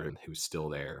risk that everyone who's still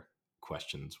there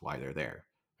questions why they're there.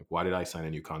 Like, why did I sign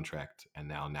a new contract and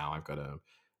now I've got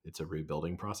it's a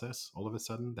rebuilding process all of a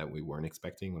sudden that we weren't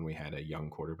expecting when we had a young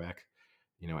quarterback,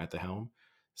 at the helm.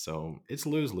 So it's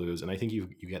lose lose, and I think you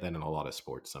get that in a lot of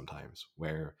sports sometimes,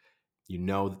 where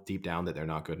deep down that they're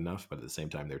not good enough, but at the same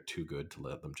time they're too good to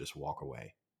let them just walk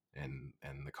away. And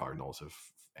the Cardinals have,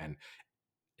 and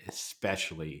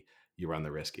especially you run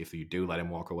the risk if you do let him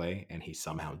walk away and he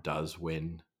somehow does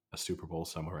win a Super Bowl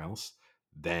somewhere else,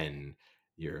 then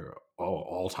your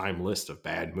all-time list of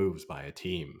bad moves by a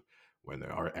team when the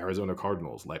Arizona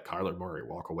Cardinals let Kyler Murray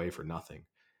walk away for nothing.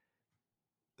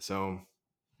 So,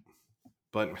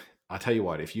 but I'll tell you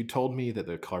what, if you told me that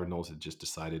the Cardinals had just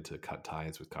decided to cut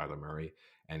ties with Kyler Murray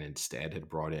and instead had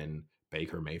brought in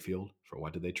Baker Mayfield for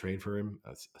what did they trade for him?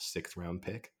 A sixth round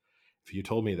pick. If you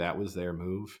told me that was their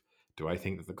move, do I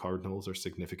think that the Cardinals are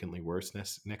significantly worse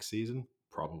next season?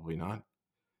 Probably not.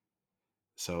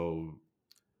 So,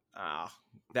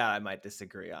 that I might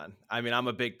disagree on. I mean, I'm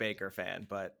a big Baker fan,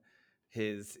 but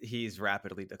he's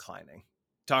rapidly declining.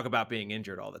 Talk about being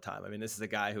injured all the time. I mean, this is a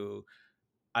guy who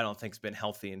I don't think's been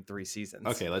healthy in 3 seasons.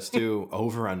 okay, let's do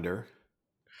over under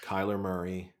Kyler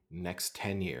Murray next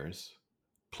 10 years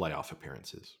playoff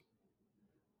appearances.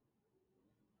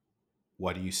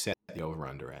 What do you set the over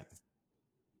under at?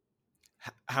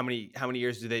 How many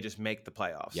years do they just make the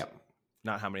playoffs? Yep.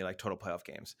 Not how many like total playoff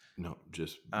games. No,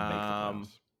 just make the playoffs.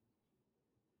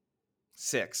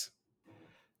 6.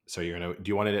 So do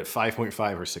you want it at 5.5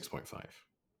 or 6.5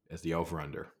 as the over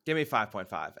under? Give me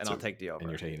 5.5 and I'll take the over. And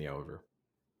you're taking the over.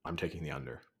 I'm taking the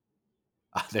under.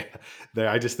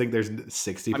 I just think there's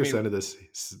 60% of this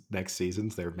next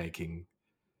seasons they're making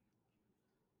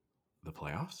the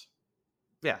playoffs.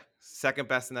 Yeah, second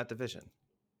best in that division.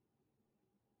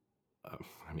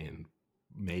 I mean,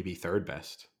 maybe third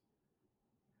best.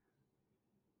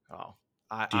 Oh,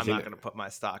 I'm not going to put my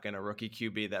stock in a rookie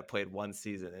QB that played 1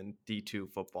 season in D2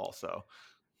 football. So,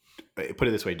 put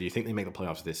it this way: do you think they make the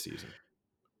playoffs this season?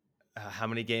 How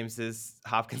many games is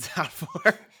Hopkins out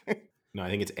for? No, I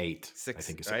think it's 8. 6, I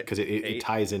think it's right? because it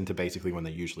ties into basically when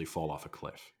they usually fall off a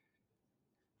cliff.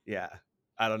 Yeah.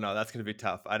 I don't know. That's going to be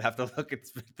tough. I'd have to look at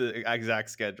the exact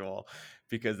schedule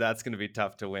because that's going to be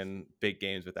tough to win big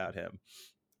games without him.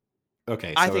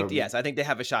 Okay. I think they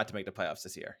have a shot to make the playoffs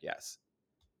this year. Yes.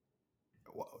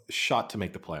 Shot to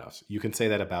make the playoffs. You can say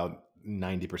that about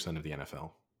 90% of the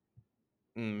NFL.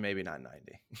 Maybe not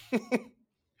 90.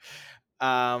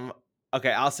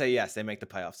 Okay. I'll say yes. They make the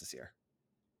playoffs this year.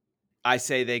 I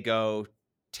say they go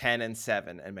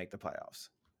 10-7 and make the playoffs.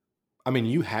 I mean,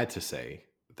 you had to say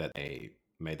that they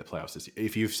made the playoffs this year.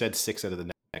 If you've said 6 out of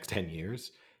the next 10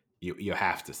 years, you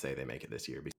have to say they make it this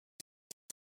year. Because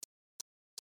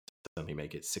suddenly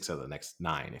make it 6 out of the next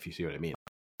 9. If you see what I mean,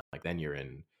 like then you're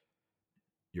in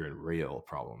real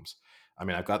problems. I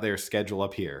mean, I've got their schedule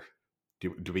up here.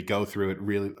 Do we go through it?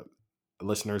 Really,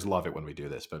 listeners love it when we do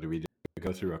this, but do we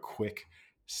go through a quick?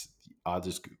 I'm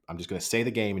just going to say the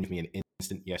game and give me an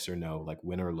instant yes or no, like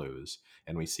win or lose,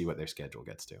 and we see what their schedule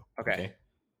gets to. Okay?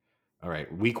 All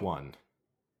right. Week 1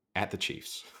 at the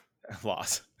Chiefs.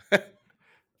 Loss.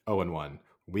 0-1.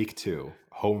 Week 2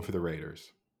 home for the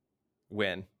Raiders.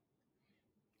 Win.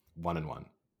 1-1.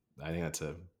 I think that's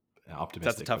optimistic.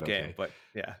 That's a tough game, but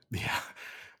yeah. Yeah.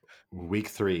 Week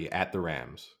 3 at the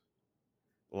Rams.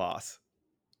 Loss.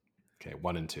 Okay,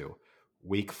 1-2.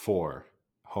 Week 4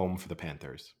 home for the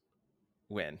Panthers.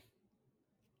 Win.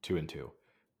 2-2.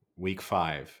 Week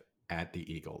 5 at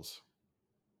the Eagles.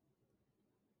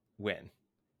 Win.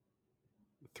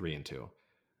 3-2.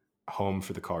 Home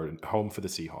for the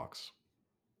Seahawks.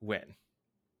 Win.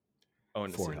 Oh,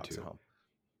 and the 4-2. Seahawks at home.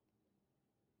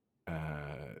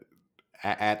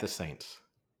 At the Saints.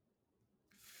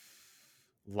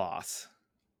 Loss.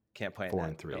 Can't play in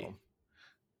 4-3.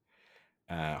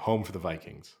 Home for the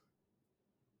Vikings.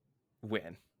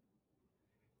 Win.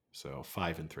 So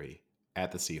 5-3.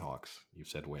 At the Seahawks. You've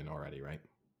said win already, right?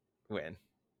 Win.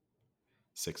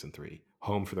 6-3.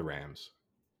 Home for the Rams.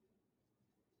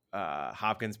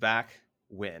 Hopkins back.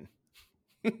 Win.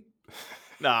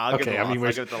 No, I'll give the Okay, I mean loss. we're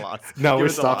I'll give it the loss. no, Give we're it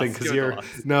the stopping loss. because Give it the you're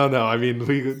loss. no. I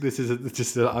mean this is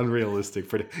just unrealistic.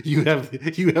 For you have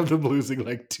them losing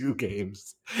like 2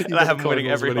 games. You And I got the have them winning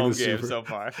Cardinals every winning the home game Super. so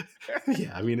far.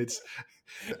 Yeah, I mean it's.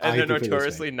 And I they're think they're the same.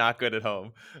 notoriously not good at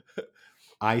home.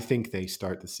 I think they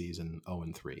start the season 0-3.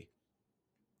 I'll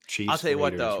Chiefs, tell you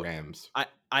what Raiders, though, Rams.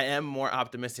 I am more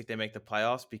optimistic they make the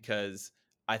playoffs because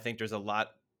I think there's a lot.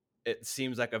 It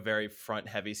seems like a very front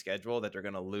heavy schedule that they're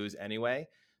going to lose anyway.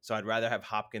 So I'd rather have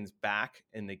Hopkins back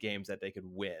in the games that they could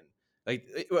win. Like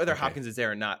whether Okay, Hopkins is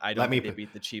there or not, I let don't think me they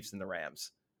beat the Chiefs and the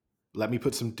Rams. let me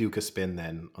put some Duke a spin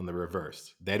then on the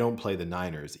reverse. They don't play the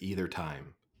Niners either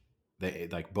time. They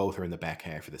like both are in the back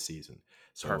half of the season.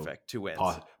 So Perfect. 2 wins.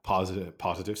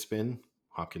 positive spin.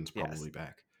 Hopkins Yes. probably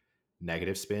back.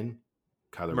 Negative spin.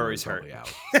 Kyler Murray Murray's hurt. probably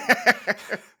out.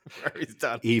 Murray's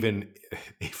done. Even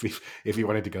if you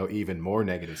wanted to go even more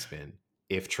negative spin,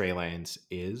 if Trey Lance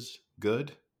is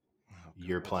good, Oh,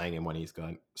 you're God. playing him when he's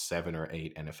got 7 or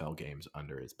 8 NFL games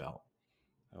under his belt.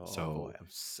 Oh boy,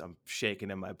 So I'm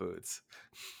shaking in my boots.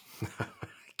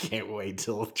 can't wait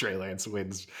till Trey Lance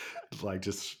wins, like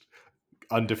just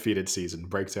undefeated season,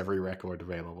 breaks every record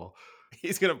available.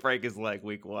 He's gonna break his leg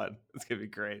week 1. It's gonna be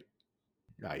great.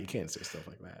 Nah, you can't say stuff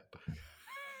like that.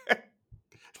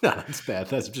 No, that's bad.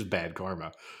 That's just bad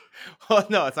karma. Well,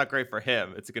 no, it's not great for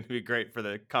him. It's going to be great for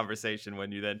the conversation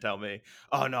when you then tell me,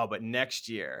 "Oh no, but next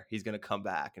year he's going to come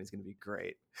back and he's going to be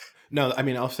great." No, I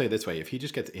mean I'll say it this way: if he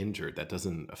just gets injured, that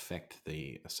doesn't affect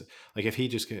the like. If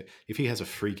he has a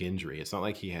freak injury, it's not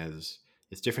like he has.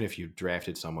 It's different if you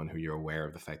drafted someone who you're aware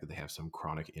of the fact that they have some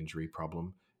chronic injury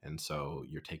problem, and so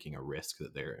you're taking a risk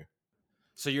that they're.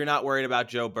 So you're not worried about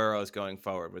Joe Burrows going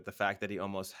forward with the fact that he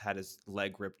almost had his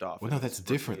leg ripped off Well, in no, his that's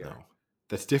rookie different year. though.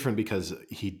 That's different because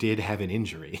he did have an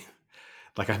injury.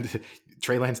 Like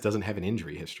Trey Lance doesn't have an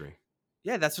injury history.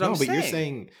 Yeah, that's what I'm No, but you're saying.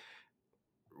 saying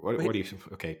what? But What do you?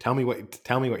 Okay, tell me what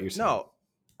you're saying. no,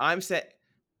 I'm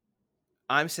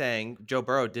saying Joe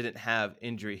Burrow didn't have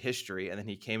injury history, and then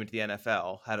he came into the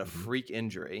NFL, had a Mhm. freak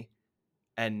injury,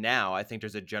 and now I think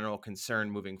there's a general concern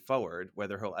moving forward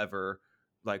whether he'll ever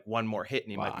like one more hit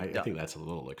and he Well, might be I think done. that's a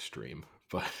little extreme,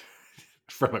 but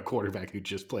from a quarterback who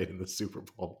just played in the Super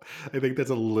Bowl, I think that's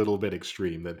a little bit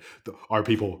extreme. That are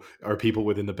people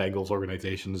within the Bengals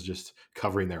organizations just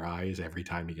covering their eyes every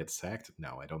time he gets sacked?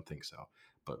 No, I don't think so.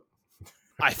 But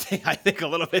I think a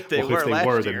little bit they well, if were they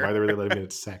were, last then year. why were they letting him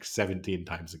get sacked 17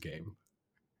 times a game?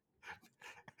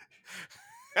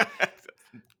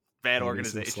 Bad Maybe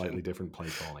some slightly organization. different play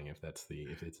calling if it's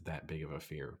that big of a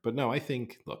fear. But no, I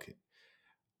think look,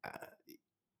 uh,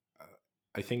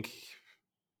 I think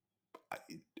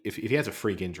if he has a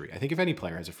freak injury, I think if any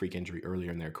player has a freak injury earlier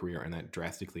in their career and that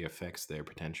drastically affects their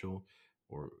potential,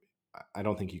 or I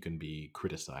don't think you can be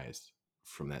criticized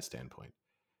from that standpoint.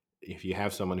 If you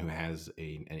have someone who has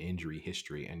an injury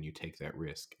history and you take that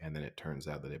risk and then it turns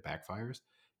out that it backfires,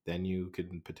 then you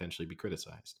could potentially be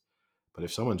criticized. But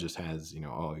if someone just has,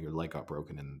 oh, your leg got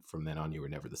broken and from then on you were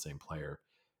never the same player,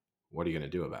 what are you going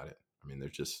to do about it? I mean,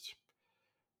 there's just,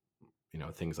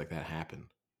 things like that happen.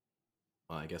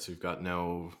 Well, I guess we've got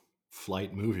no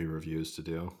flight movie reviews to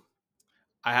do.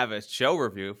 I have a show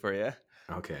review for you.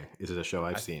 Okay. Is it a show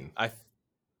I've I seen? I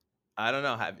I don't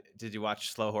know. Did you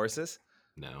watch Slow Horses?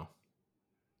 No.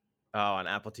 Oh, on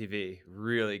Apple TV,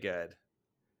 really good.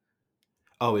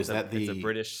 Oh, is It's a that it's a the.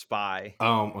 British spy.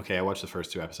 Okay. I watched the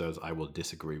first 2 episodes. I will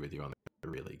disagree with you on that.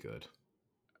 They're really good.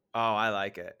 Oh, I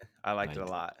like it. I liked it I, a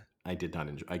lot. I did not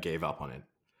enjoy I gave up on it.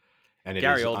 And it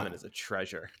Gary is. Oldman is a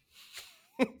treasure.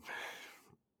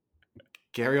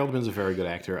 Gary Oldman's a very good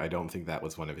actor. I don't think that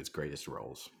was one of his greatest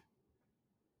roles.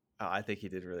 Oh, I think he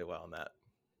did really well in that.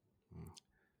 Hmm.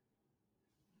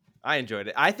 I enjoyed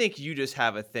it. I think you just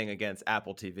have a thing against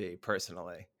Apple TV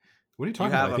personally. What are you You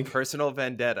talking about? have I a think. personal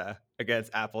vendetta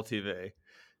against Apple TV.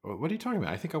 What are you talking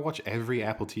about? I think I watch every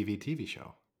Apple TV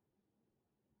show.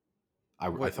 I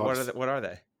thought What are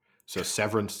they? so.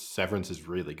 Severance is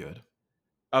really good.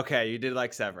 Okay, you did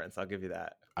like Severance. I'll give you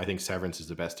that. I think Severance is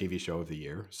the best TV show of the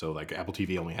year. So like Apple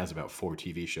TV only has about 4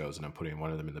 TV shows, and I'm putting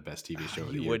one of them in the best TV show of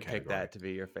the You year would pick category. that to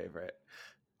be your favorite.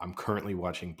 I'm currently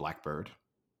watching Blackbird,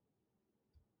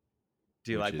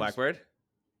 Do you which like is Blackbird?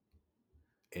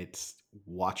 it's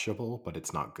watchable, but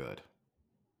it's not good.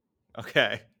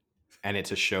 Okay. And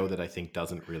it's a show that I think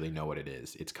doesn't really know what it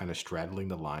is. It's kind of straddling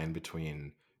the line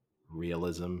between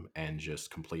realism and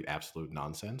just complete absolute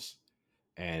nonsense.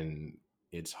 And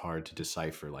it's hard to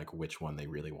decipher like which one they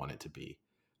really want it to be.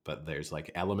 But there's like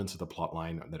elements of the plot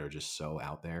line that are just so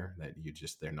out there that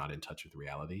they're not in touch with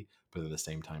reality. But at the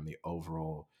same time, the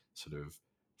overall sort of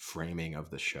framing of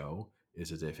the show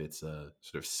is as if it's a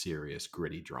sort of serious,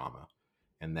 gritty drama.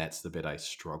 and that's the bit I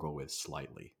struggle with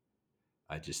slightly.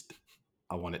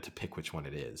 I want it to pick which one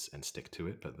it is and stick to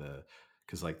it, but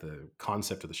because like the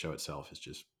concept of the show itself is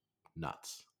just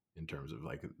nuts in terms of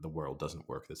like the world doesn't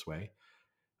work this way.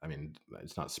 I mean,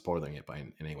 it's not spoiling it by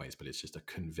in any ways, but it's just a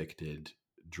convicted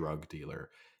drug dealer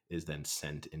is then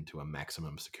sent into a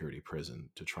maximum security prison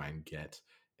to try and get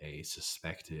a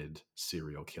suspected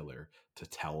serial killer to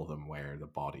tell them where the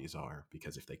bodies are,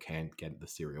 because if they can't get the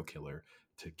serial killer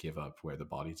to give up where the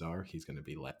bodies are, he's going to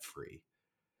be let free.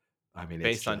 I mean, it's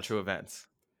Based on just, true events.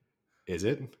 is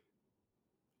it?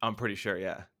 I'm pretty sure,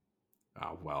 yeah.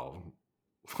 Well,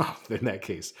 in that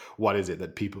case, what is it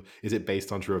that people, is it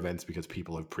based on true events because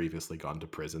people have previously gone to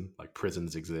prison? Like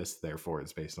prisons exist, therefore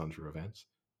it's based on true events?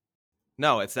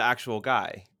 No, it's the actual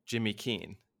guy, Jimmy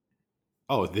Keene.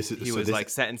 Oh, this is He so was this. like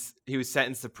sentenced. He was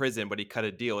sentenced to prison, but he cut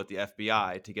a deal with the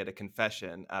FBI to get a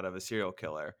confession out of a serial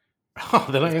killer. Oh,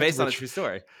 then I It's have to based on a true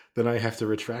story. then I have to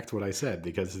retract what I said,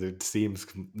 because it seems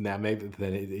now maybe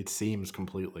then it seems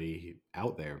completely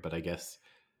out there. But I guess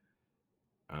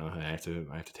I have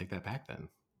to take that back then.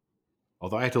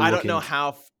 Although I have to I look don't know into,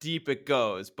 how deep it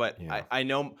goes, but yeah, I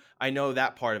know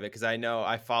that part of it because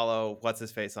I follow what's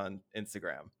his face on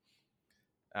Instagram.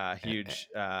 E- E- Huge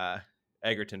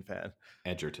Egerton fan.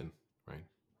 Edgerton, right?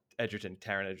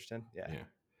 Taron Egerton. Yeah. Yeah.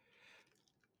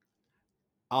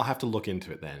 I'll have to look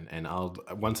into it then, and I'll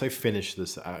once I finish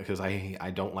this, because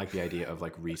I don't like the idea of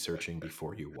like researching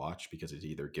before you watch, because it's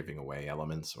either giving away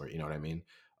elements or, you know what I mean.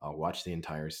 I'll watch the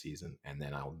entire season and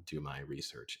then I'll do my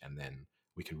research, and then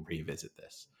we can revisit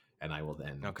this, and I will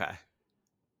then Okay.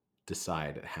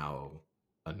 decide how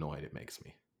annoyed it makes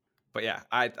me. But yeah,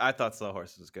 I thought Slow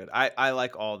Horses was good. I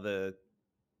like all the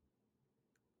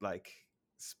like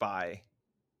spy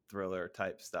thriller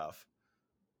type stuff.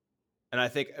 And I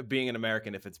think being an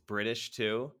American, if it's British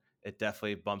too, it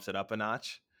definitely bumps it up a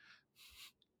notch.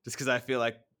 Just because I feel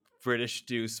like British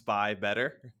do spy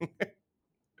better.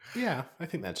 Yeah, I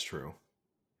think that's true.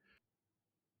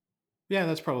 Yeah,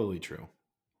 that's probably true.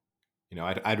 You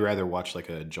know, I'd rather watch like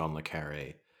a John le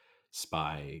Carre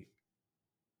spy,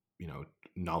 you know,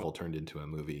 novel turned into a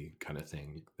movie kind of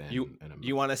thing you than an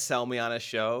you want to sell me on a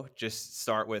show? Just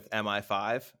start with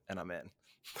MI5 and I'm in.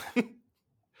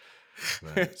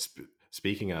 But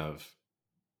speaking of,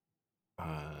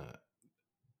 uh,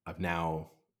 I've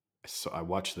now, so I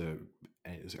watched a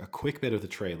quick bit of the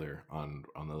trailer on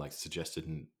the like suggested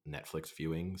Netflix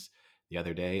viewings the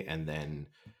other day, and then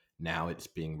now it's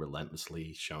being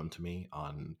relentlessly shown to me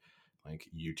on like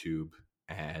YouTube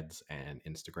ads and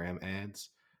Instagram ads.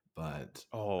 But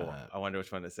Oh, I wonder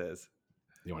which one this is.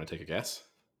 you want to take a guess?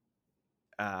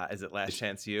 Is it Last It's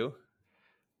Chance You?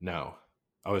 no.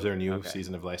 Oh, is there a new Okay.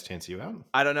 season of Last Chance You out?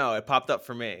 I don't know. It popped up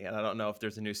for me, and I don't know if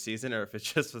there's a new season or if it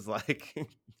just was like,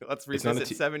 let's It's not a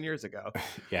revisit 7 years ago.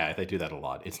 yeah, they do that a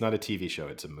lot. It's not a TV show,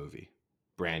 it's a movie.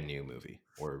 Brand new movie,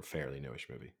 or fairly newish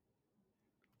movie.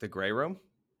 The Gray Room?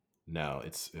 No,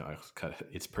 it's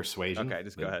Persuasion, Okay,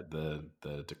 just go ahead.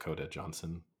 the Dakota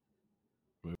Johnson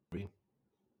movie.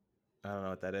 I don't know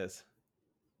what that is.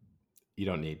 You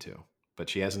don't need to, but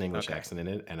she has an English Okay. accent in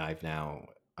it, and I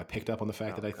picked up on the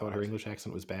fact Oh, that I thought her God. English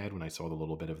accent was bad when I saw the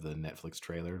little bit of the Netflix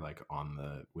trailer, like on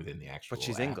the within the actual. But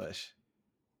she's app. English.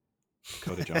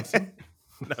 Dakota Johnson.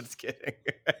 No, just kidding.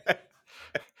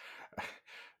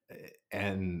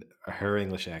 And her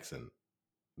English accent,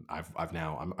 I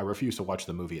refuse to watch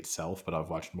the movie itself, but I've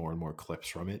watched more and more clips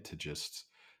from it to just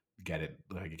get it.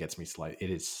 Like it gets me It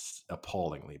is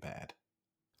appallingly bad.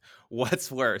 What's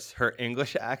worse, her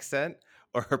English accent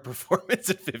or her performance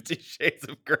in 50 Shades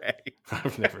of Grey?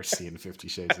 I've never seen 50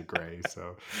 Shades of Grey,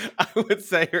 so I would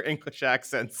say her English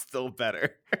accent's still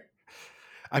better.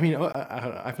 I mean,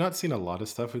 I've not seen a lot of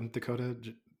stuff with Dakota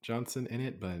Johnson in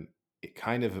it, but it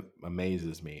kind of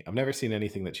amazes me. I've never seen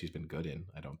anything that she's been good in,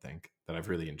 I don't think, that I've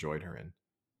really enjoyed her in.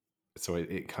 So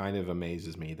it kind of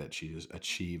amazes me that she's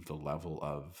achieved a level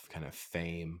of kind of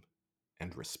fame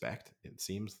and respect, it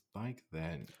seems like.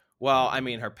 That, Well, I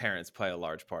mean, her parents play a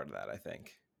large part of that, I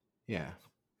think. yeah.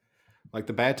 Like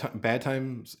the Bad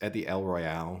Times at the El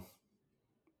Royale.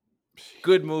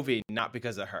 Good movie, not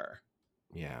because of her.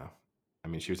 Yeah. I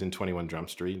mean, she was in 21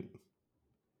 Jump Street.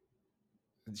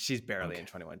 She's barely Okay. in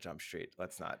 21 Jump Street.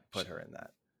 Let's not put her in that.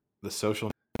 The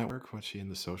Social Network? What's she in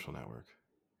The Social Network?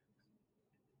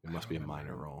 It I must don't be a remember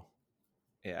minor her. role.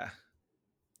 Yeah.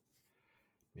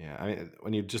 Yeah, I mean,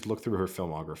 when you just look through her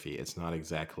filmography, it's not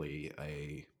exactly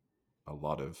a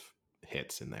lot of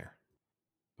hits in there.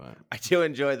 But I do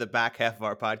enjoy the back half of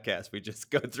our podcast. We just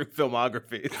go through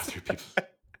filmographies. go through people,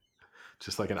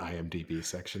 just like an IMDb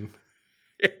section.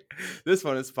 This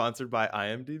one is sponsored by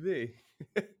IMDb.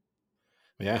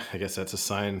 Yeah, I guess that's a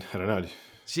sign. I don't know.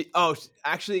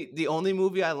 Actually, the only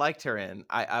movie I liked her in,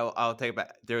 I'll take it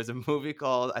back. There was a movie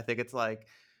called, I think it's like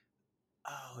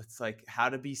How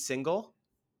to Be Single.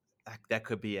 That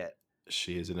could be it.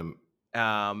 She is in a.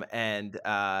 And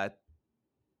Fat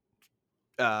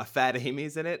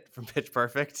Amy's in it from Pitch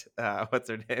Perfect. What's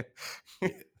her name?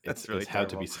 It's That's really how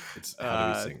to be terrible. it's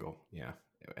how to be single. Yeah,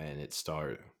 and it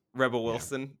starred. Rebel Yeah,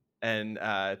 Wilson and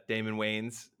Damon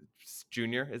Wayans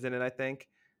Jr. is in it, I think,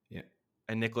 yeah,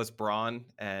 and Nicholas Braun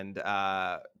and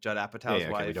Judd Apatow's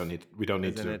yeah. Okay, we don't wife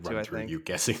need is in to it too, run I through think. you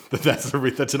guessing that that's an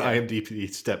Yeah.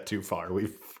 IMDb step too far.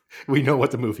 We know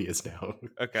what the movie is now.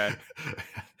 Okay.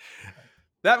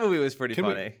 That movie was pretty Can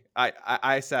we funny.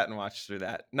 I sat and watched through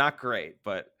that. Not great,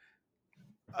 but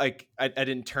like I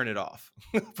didn't turn it off.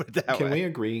 Put it that can way. we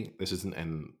agree this isn't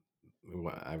and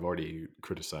I've already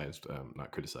criticized,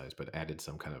 not criticized, but added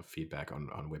some kind of feedback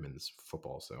on women's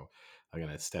football. So I'm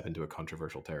going to step into a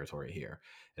controversial territory here,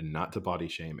 and not to body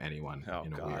shame anyone Oh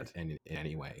in a weird God. in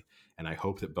any way. And I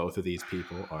hope that both of these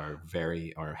people are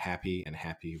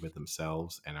happy with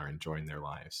themselves and are enjoying their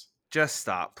lives. Just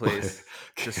stop, But please.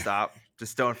 Just stop.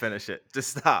 Just don't finish it.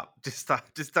 Just stop. Just stop.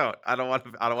 Just don't. I don't want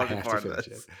to. I don't I want to be have to part of finish it.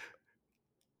 this.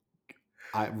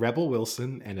 Rebel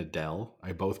Wilson and Adele,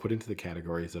 I both put into the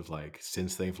categories of like,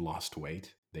 since they've lost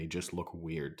weight, they just look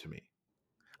weird to me.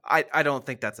 I don't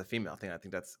think that's a female thing. I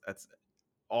think that's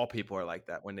all people are like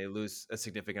that when they lose a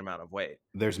significant amount of weight.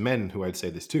 There's men who I'd say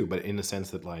this too, but in the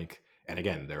sense that like, and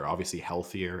again, they're obviously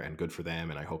healthier and good for them,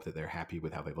 and I hope that they're happy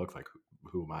with how they look. Like,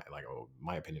 who am I? Like, oh,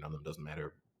 my opinion on them doesn't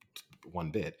matter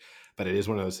one bit. But it is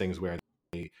one of those things where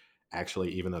they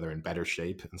actually, even though they're in better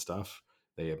shape and stuff,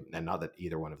 and not that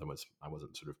either one of them I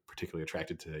wasn't sort of particularly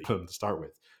attracted to them to start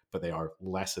with, but they are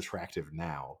less attractive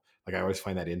now. Like, I always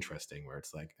find that interesting, where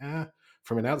it's like,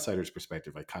 from an outsider's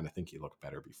perspective, I kind of think you looked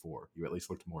better before. You at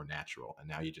least looked more natural, and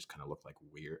now you just kind of look like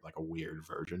a weird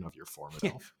version of your former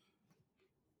self.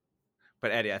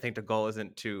 But Eddie, I think the goal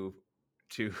isn't to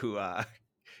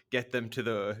get them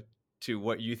to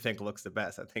what you think looks the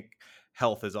best. I think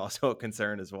health is also a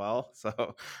concern as well.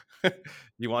 So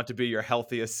you want to be your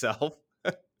healthiest self.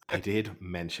 I did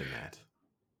mention that.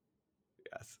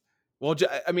 Yes. Well,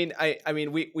 I mean,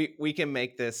 we can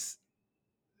make this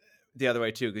the other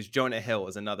way too, because Jonah Hill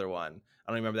is another one.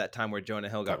 I don't remember that time where Jonah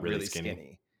Hill Got got really really skinny,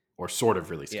 skinny. or sort of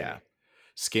really Yeah.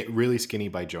 skinny. Really skinny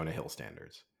by Jonah Hill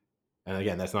standards. And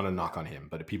again, that's not a knock on him,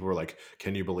 but people were like,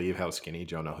 "Can you believe how skinny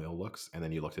Jonah Hill looks?" And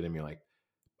then you looked at him, you're like,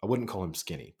 I wouldn't call him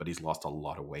skinny, but he's lost a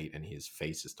lot of weight, and his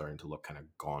face is starting to look kind of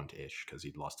gaunt-ish because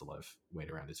he'd lost a lot of weight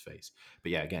around his face.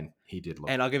 But yeah, again, he did look.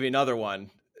 And I'll give you another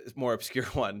one, more obscure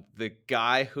one. The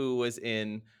guy who was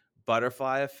in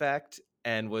Butterfly Effect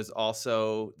and was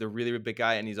also the really big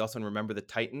guy, and he's also in Remember the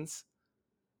Titans,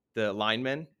 the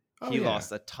lineman. Oh He yeah,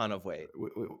 lost a ton of weight.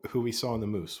 who we saw in the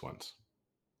Moose once.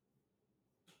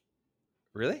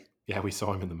 Really? Yeah, we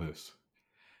saw him in the Moose.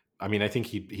 I mean, I think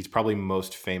he's probably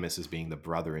most famous as being the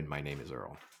brother in My Name Is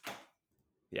Earl.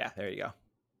 Yeah, there you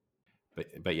go.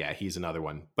 But yeah, he's another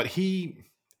one. But he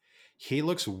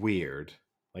looks weird.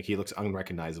 Like, he looks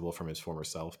unrecognizable from his former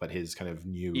self, but his kind of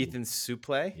new Ethan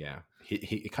Suplee. yeah, he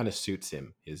it kind of suits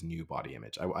him, his new body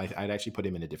image. I'd actually put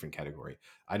him in a different category.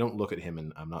 I don't look at him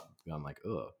and I'm not going like,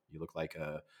 ugh, you look like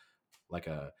a.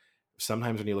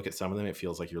 Sometimes when you look at some of them, it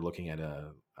feels like you're looking at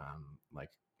a like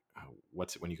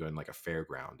what's it when you go in like a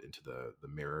fairground into the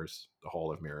mirrors, the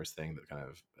hall of mirrors thing that kind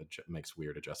of makes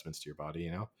weird adjustments to your body.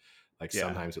 You know, like Yeah,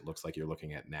 sometimes it looks like you're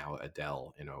looking at now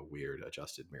Adele in a weird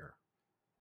adjusted mirror.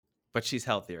 but she's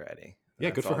healthier, Eddie. Yeah,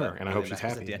 good That's for all her, that and I hope really she's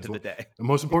matters at happy the as end of well. the day. And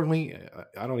most importantly,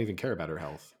 I don't even care about her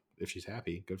health. If she's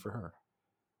happy, good for her.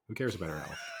 Who cares about her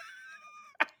health?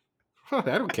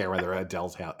 I don't care whether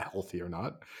Adele's healthy or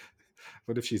not.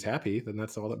 But if she's happy, then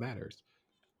that's all that matters.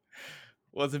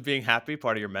 Wasn't being happy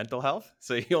part of your mental health?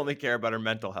 So you only care about her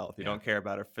mental health. You Yeah. don't care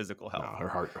about her physical No, health.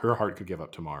 her heart could give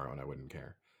up tomorrow, and I wouldn't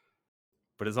care.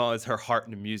 But as long as her heart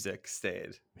and music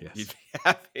stayed, you'd Yes, be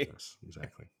happy. yes,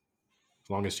 exactly. As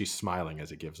long as she's smiling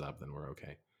as it gives up, then we're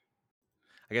okay.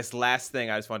 I guess last thing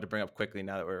I just wanted to bring up quickly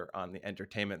now that we're on the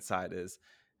entertainment side is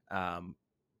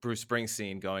Bruce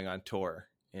Springsteen going on tour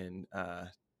in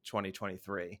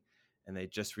 2023. And they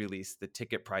just released the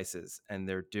ticket prices, and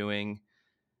they're doing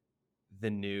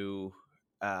the new,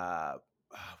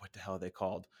 what the hell are they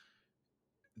called?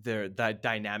 They're the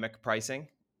dynamic pricing.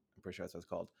 I'm pretty sure that's what it's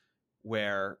called,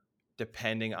 where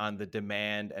depending on the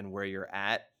demand and where you're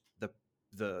at,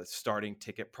 the starting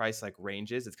ticket price like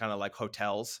ranges. It's kind of like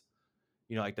hotels,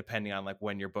 you know, like depending on like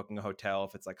when you're booking a hotel,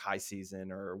 if it's like high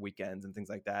season or weekends and things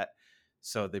like that.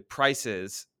 So the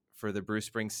prices for the Bruce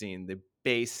Springsteen, the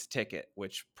base ticket,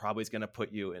 which probably is going to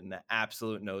put you in the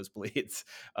absolute nosebleeds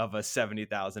of a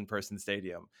 70,000 person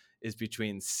stadium, is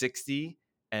between $60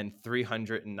 and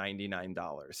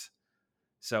 $399.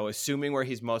 So assuming where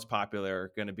he's most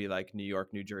popular, going to be like New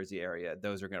York, New Jersey area,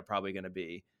 those are probably going to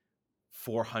be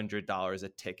 $400 a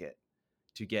ticket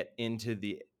to get into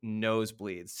the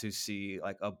nosebleeds to see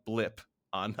like a blip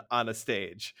on a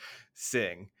stage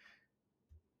sing.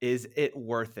 Is it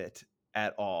worth it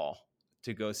at all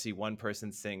to go see one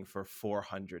person sing for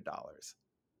 $400?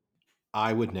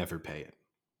 I would never pay it,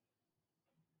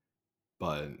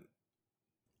 but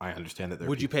I understand that there are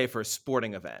Would you people. pay for a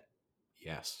sporting event?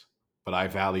 Yes, but I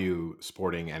value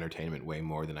sporting entertainment way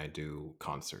more than I do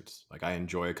concerts. Like I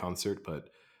enjoy a concert, but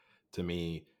to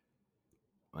me,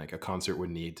 like a concert would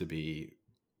need to be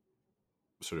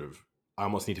sort of. I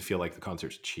almost need to feel like the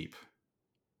concert's cheap,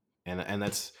 and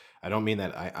that's. I don't mean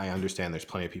that. I understand there's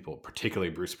plenty of people, particularly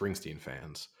Bruce Springsteen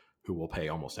fans, who will pay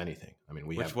almost anything. I mean,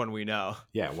 we Which have one we know?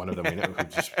 yeah, one of them we know who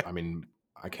just. I mean,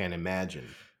 I can't imagine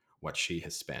what she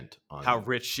has spent How on.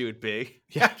 rich she would be. I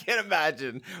Yeah, can't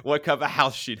imagine what kind of a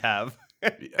house she'd have.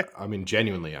 yeah, I mean,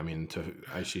 genuinely, I mean,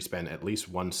 she spent at least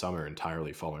one summer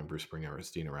entirely following Bruce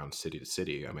Springsteen around city to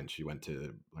city. I mean, she went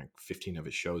to like 15 of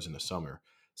his shows in the summer.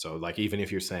 So, like, even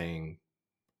if you're saying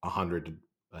 100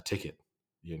 a ticket,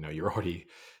 you're already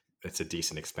it's a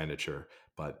decent expenditure.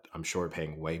 But I'm sure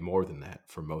paying way more than that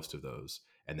for most of those,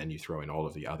 and then you throw in all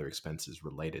of the other expenses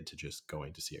related to just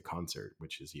going to see a concert,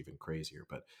 which is even crazier.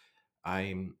 But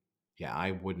I'm yeah,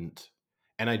 I wouldn't.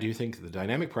 And I do think the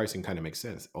dynamic pricing kind of makes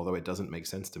sense, although it doesn't make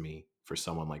sense to me for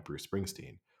someone like Bruce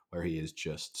Springsteen, where he is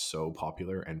just so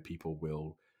popular and people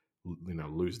will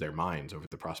lose their minds over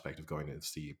the prospect of going to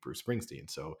see Bruce Springsteen.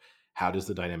 So how does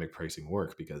the dynamic pricing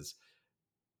work? Because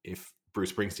if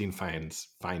Bruce Springsteen fans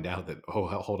find out that, oh,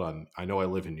 hold on, I know I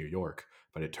live in New York,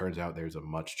 but it turns out there's a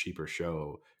much cheaper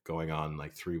show going on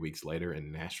like 3 weeks later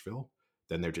in Nashville,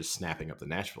 then they're just snapping up the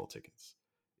Nashville tickets,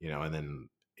 and then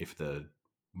if the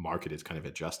market is kind of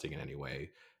adjusting in any way,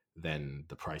 then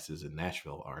the prices in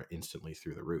Nashville are instantly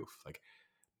through the roof. Like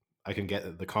I can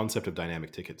get the concept of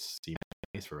dynamic tickets seems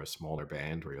nice for a smaller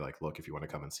band where you're like, look, if you want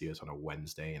to come and see us on a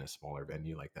Wednesday in a smaller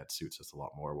venue, like that suits us a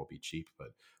lot more. We'll be cheap, but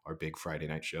our big Friday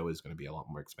night show is going to be a lot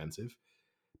more expensive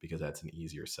because that's an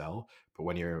easier sell. But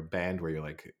when you're a band where you're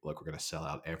like, look, we're going to sell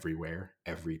out everywhere,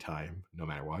 every time, no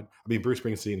matter what. I mean, Bruce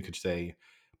Springsteen could say,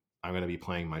 I'm going to be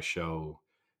playing my show,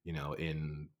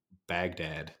 in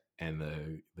Baghdad, and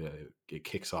the it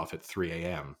kicks off at 3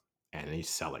 a.m. and he's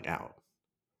selling out.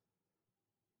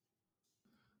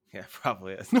 Yeah,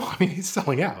 probably is. No, I mean he's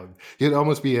selling out. It'd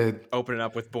almost be a Opening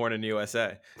up with Born in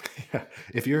USA. yeah.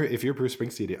 If you're Bruce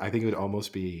Springsteen, I think it would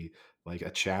almost be like a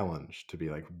challenge to be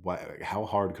like, what? How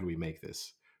hard could we make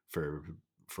this for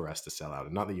for us to sell out?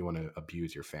 And not that you want to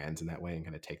abuse your fans in that way and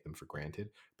kind of take them for granted,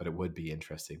 but it would be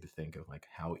interesting to think of like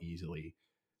how easily,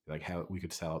 like how we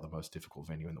could sell out the most difficult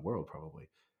venue in the world, probably.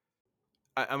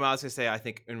 I'm also gonna say, I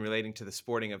think in relating to the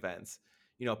sporting events,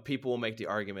 people will make the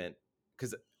argument,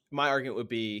 because my argument would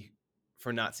be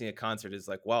for not seeing a concert is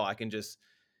like, well, I can just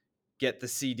get the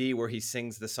CD where he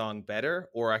sings the song better,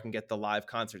 or I can get the live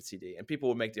concert CD. And people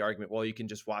would make the argument, well, you can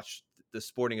just watch the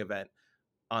sporting event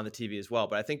on the TV as well.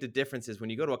 But I think the difference is when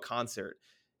you go to a concert,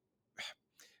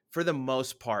 for the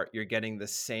most part, you're getting the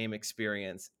same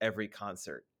experience every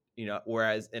concert,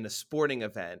 whereas in a sporting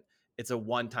event, it's a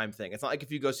one-time thing. It's not like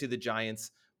if you go see the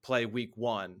Giants play week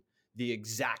 1, the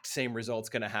exact same result's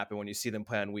going to happen when you see them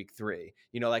play on week 3.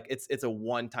 Like it's a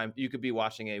one-time. You could be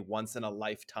watching a once in a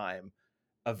lifetime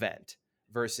event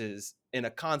versus in a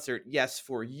concert. Yes,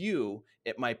 for you,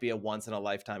 it might be a once in a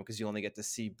lifetime because you only get to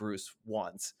see Bruce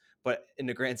once. But in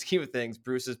the grand scheme of things,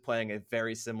 Bruce is playing a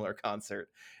very similar concert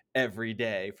every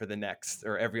day for the next,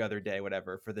 or every other day,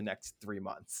 whatever, for the next 3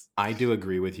 months. I do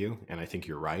agree with you, and I think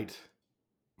you're right.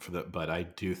 But I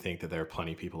do think that there are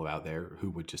plenty of people out there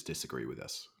who would just disagree with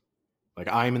us. Like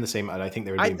I'm in the same. I think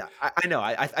I know.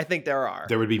 I think there are.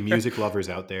 there would be music lovers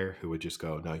out there who would just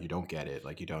go, no, you don't get it.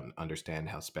 Like you don't understand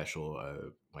how special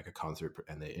like a concert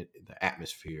and the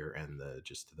atmosphere and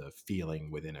the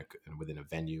feeling within a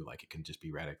venue, like it can just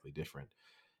be radically different.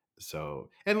 So,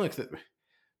 and look,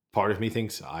 part of me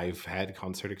thinks I've had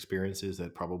concert experiences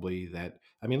that probably that.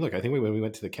 I mean, look, I think when we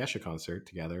went to the Kesha concert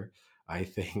together, I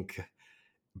think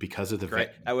because of the Great.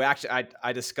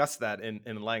 I discussed that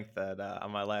in length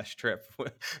on my last trip.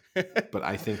 but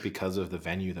I think because of the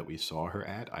venue that we saw her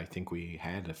at, I think we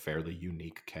had a fairly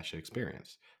unique Kesha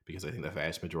experience because I think the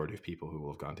vast majority of people who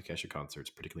will have gone to Kesha concerts,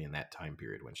 particularly in that time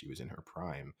period when she was in her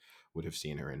prime, would have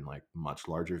seen her in like much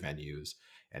larger venues,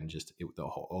 and just the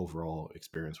whole overall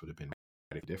experience would have been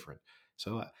radically different.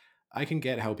 So I can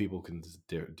get how people can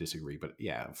disagree, but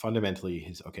yeah,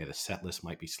 fundamentally, the set list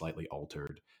might be slightly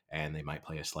altered, and they might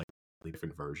play a slightly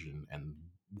different version. And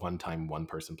one time one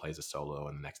person plays a solo,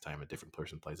 and the next time a different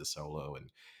person plays a solo,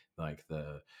 and like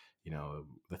the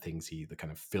things the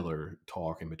kind of filler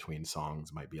talk in between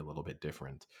songs might be a little bit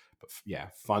different. But yeah,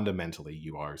 fundamentally,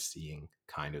 you are seeing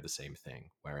kind of the same thing.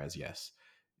 Whereas yes,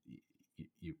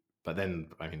 you but then,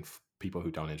 I mean, people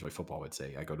who don't enjoy football would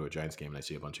say, I go to a Giants game and I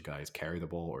see a bunch of guys carry the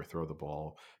ball or throw the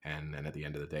ball, and then at the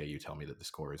end of the day, you tell me that the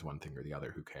score is one thing or the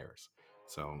other. Who cares?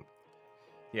 So,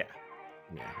 Yeah,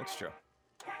 yeah, that's true.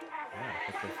 Yeah,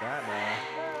 I think with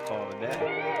that, call it a day.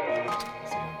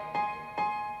 see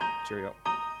ya. Cheerio.